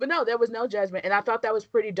 But no, there was no judgment. And I thought that was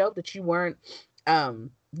pretty dope that you weren't,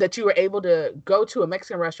 that you were able to go to a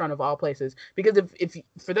Mexican restaurant of all places. Because if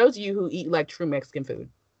for those of you who eat like true Mexican food,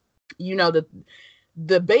 you know that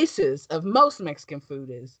the basis of most Mexican food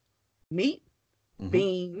is meat,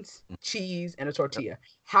 beans, cheese, and a tortilla.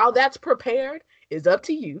 How that's prepared is up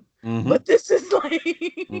to you. But this is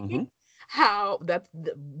like how that's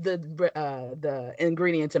the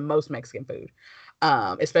ingredients in most Mexican food,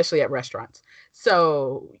 especially at restaurants.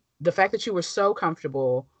 So the fact that you were so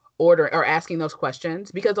comfortable ordering or asking those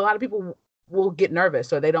questions, because a lot of people will get nervous,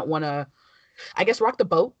 so they don't want to, I guess, rock the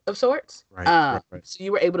boat of sorts. Right. So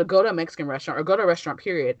you were able to go to a Mexican restaurant or go to a restaurant,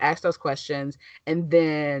 period, ask those questions, and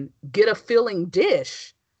then get a filling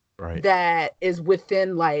dish that is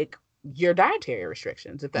within like your dietary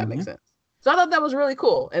restrictions, if that makes sense. So I thought that was really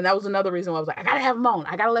cool. And that was another reason why I was like, I got to have them on.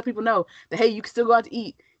 I got to let people know that, hey, you can still go out to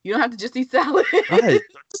eat. You don't have to just eat salad.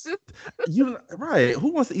 Right.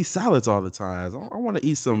 Who wants to eat salads all the time? I want to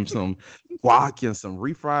eat some guac and some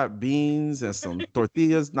refried beans and some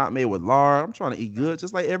tortillas not made with lard. I'm trying to eat good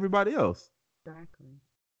just like everybody else. Exactly.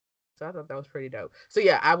 So I thought that was pretty dope. So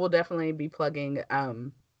yeah, I will definitely be plugging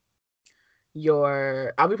I'll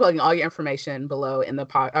be plugging all your information below in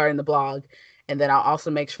the blog, and then I'll also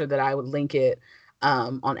make sure that I would link it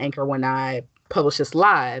on Anchor when I publish this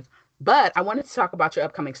live. But I wanted to talk about your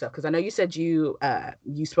upcoming stuff, because I know you said you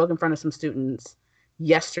spoke in front of some students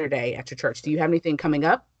yesterday at your church. Do you have anything coming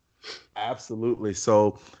up? Absolutely.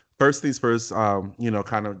 So first things first, we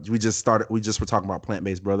just were talking about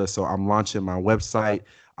Plant-Based Brother. So I'm launching my website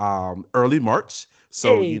early March.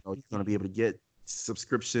 So, you're going to be able to get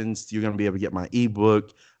subscriptions. You're going to be able to get my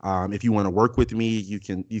ebook. If you want to work with me, you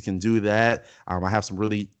can do that. I have some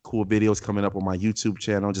really cool videos coming up on my YouTube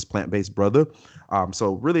channel, just Plant-Based Brother.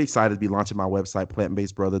 So really excited to be launching my website,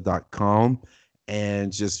 plantbasedbrother.com,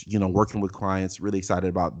 and just, working with clients. Really excited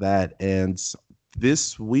about that. And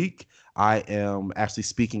this week I am actually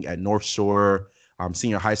speaking at North Shore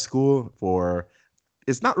Senior High School for,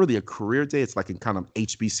 it's not really a career day. It's like a kind of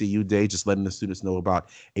HBCU day, just letting the students know about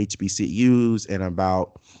HBCUs and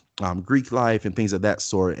about Greek life and things of that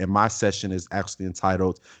sort. And my session is actually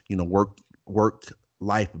entitled,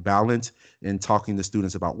 work-life balance, and talking to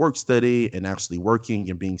students about work study and actually working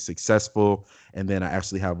and being successful. And then I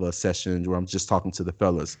actually have a session where I'm just talking to the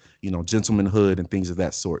fellas, gentlemanhood and things of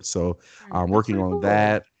that sort. So I'm working on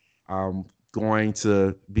that. I'm doing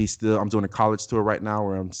a college tour right now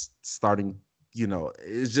where I'm starting.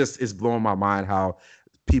 It's blowing my mind how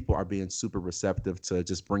people are being super receptive to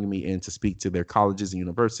just bringing me in to speak to their colleges and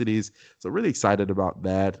universities. So really excited about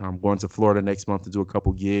that. I'm going to Florida next month to do a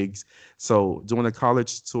couple gigs. So doing a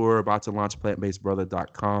college tour, about to launch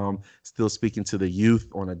plantbasedbrother.com, still speaking to the youth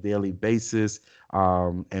on a daily basis,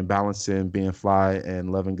 and balancing being fly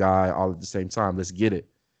and loving God all at the same time. Let's get it.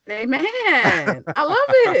 Amen. I love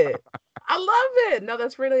it. I love it. No,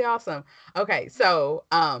 that's really awesome. Okay, so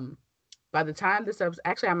by the time this episode,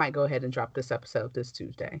 actually, I might go ahead and drop this episode this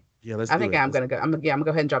Tuesday. Yeah, let's I do think it. I'm gonna go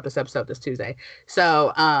ahead and drop this episode this Tuesday.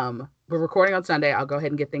 So we're recording on Sunday. I'll go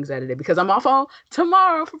ahead and get things edited because I'm off on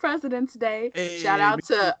tomorrow for President's Day. Hey, Shout out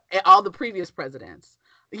to all the previous presidents.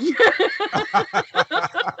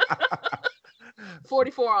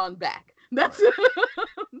 44 on back. That's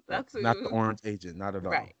not the orange agent, not at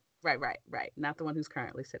all. Right. Not the one who's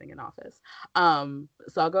currently sitting in office.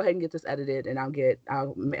 So I'll go ahead and get this edited, and I'll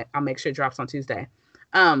make sure it drops on Tuesday.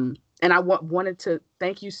 And I wanted to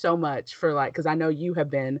thank you so much for because I know you have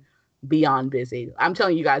been beyond busy. I'm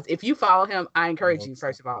telling you guys, if you follow him, I encourage you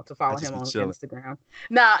first of all to follow him on Instagram.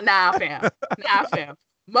 Nah, fam.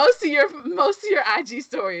 Most of your IG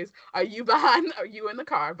stories are you in the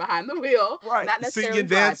car behind the wheel, right? Not necessarily singing,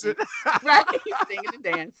 dancing, right? Singing and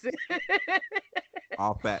dancing.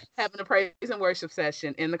 All facts. Having a praise and worship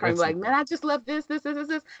session in the car. Like, man, I just love this. I'm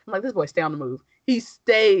like, this boy stay on the move. He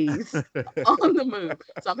stays on the move.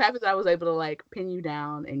 So I'm happy that I was able to pin you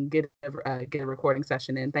down and get a recording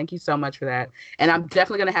session in. Thank you so much for that. And I'm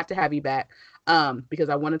definitely gonna have you back because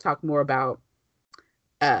I want to talk more about.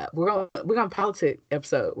 We're gonna politic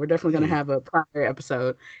episode. We're definitely gonna have a primary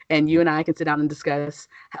episode, and you and I can sit down and discuss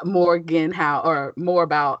more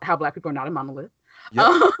about how Black people are not a monolith. Yep.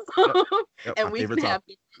 And we can have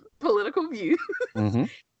political views, and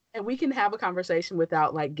we can have a conversation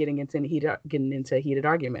without getting into heated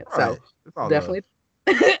argument. Right. So definitely,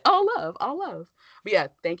 all love. But yeah,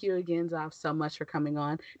 thank you again, Zav, so much for coming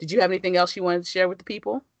on. Did you have anything else you wanted to share with the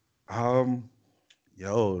people?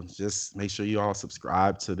 Just make sure you all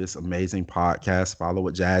subscribe to this amazing podcast. Follow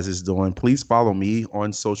what Jazz is doing. Please follow me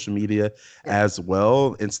on social media as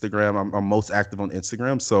well. Instagram, I'm most active on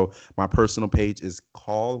Instagram. So my personal page is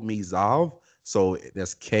Call Me Zav. So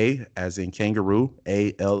that's K as in kangaroo,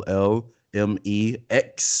 ALLMEXAV.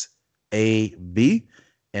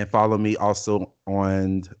 And follow me also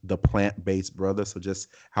on the Plant-Based Brother. So just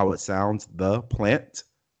how it sounds, the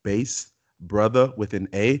Plant-Based Brother with an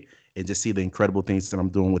A. And just see the incredible things that I'm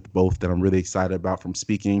doing with both that I'm really excited about, from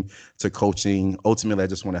speaking to coaching. Ultimately, I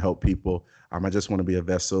just want to help people. I just want to be a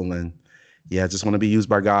vessel, and I just want to be used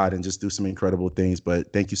by God and just do some incredible things.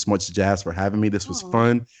 But thank you so much, Jazz, for having me. This was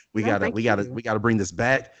fun. We gotta bring this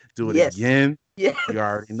back. Do it again. Yeah, you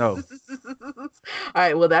already know. All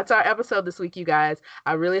right, well, that's our episode this week, you guys.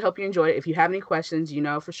 I really hope you enjoyed it. If you have any questions,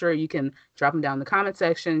 for sure you can drop them down in the comment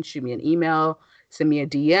section, shoot me an email, send me a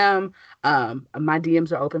DM. My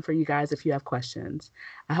DMs are open for you guys if you have questions.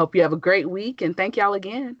 I hope you have a great week, and thank y'all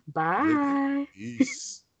again. Bye.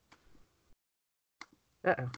 Peace. Uh-oh.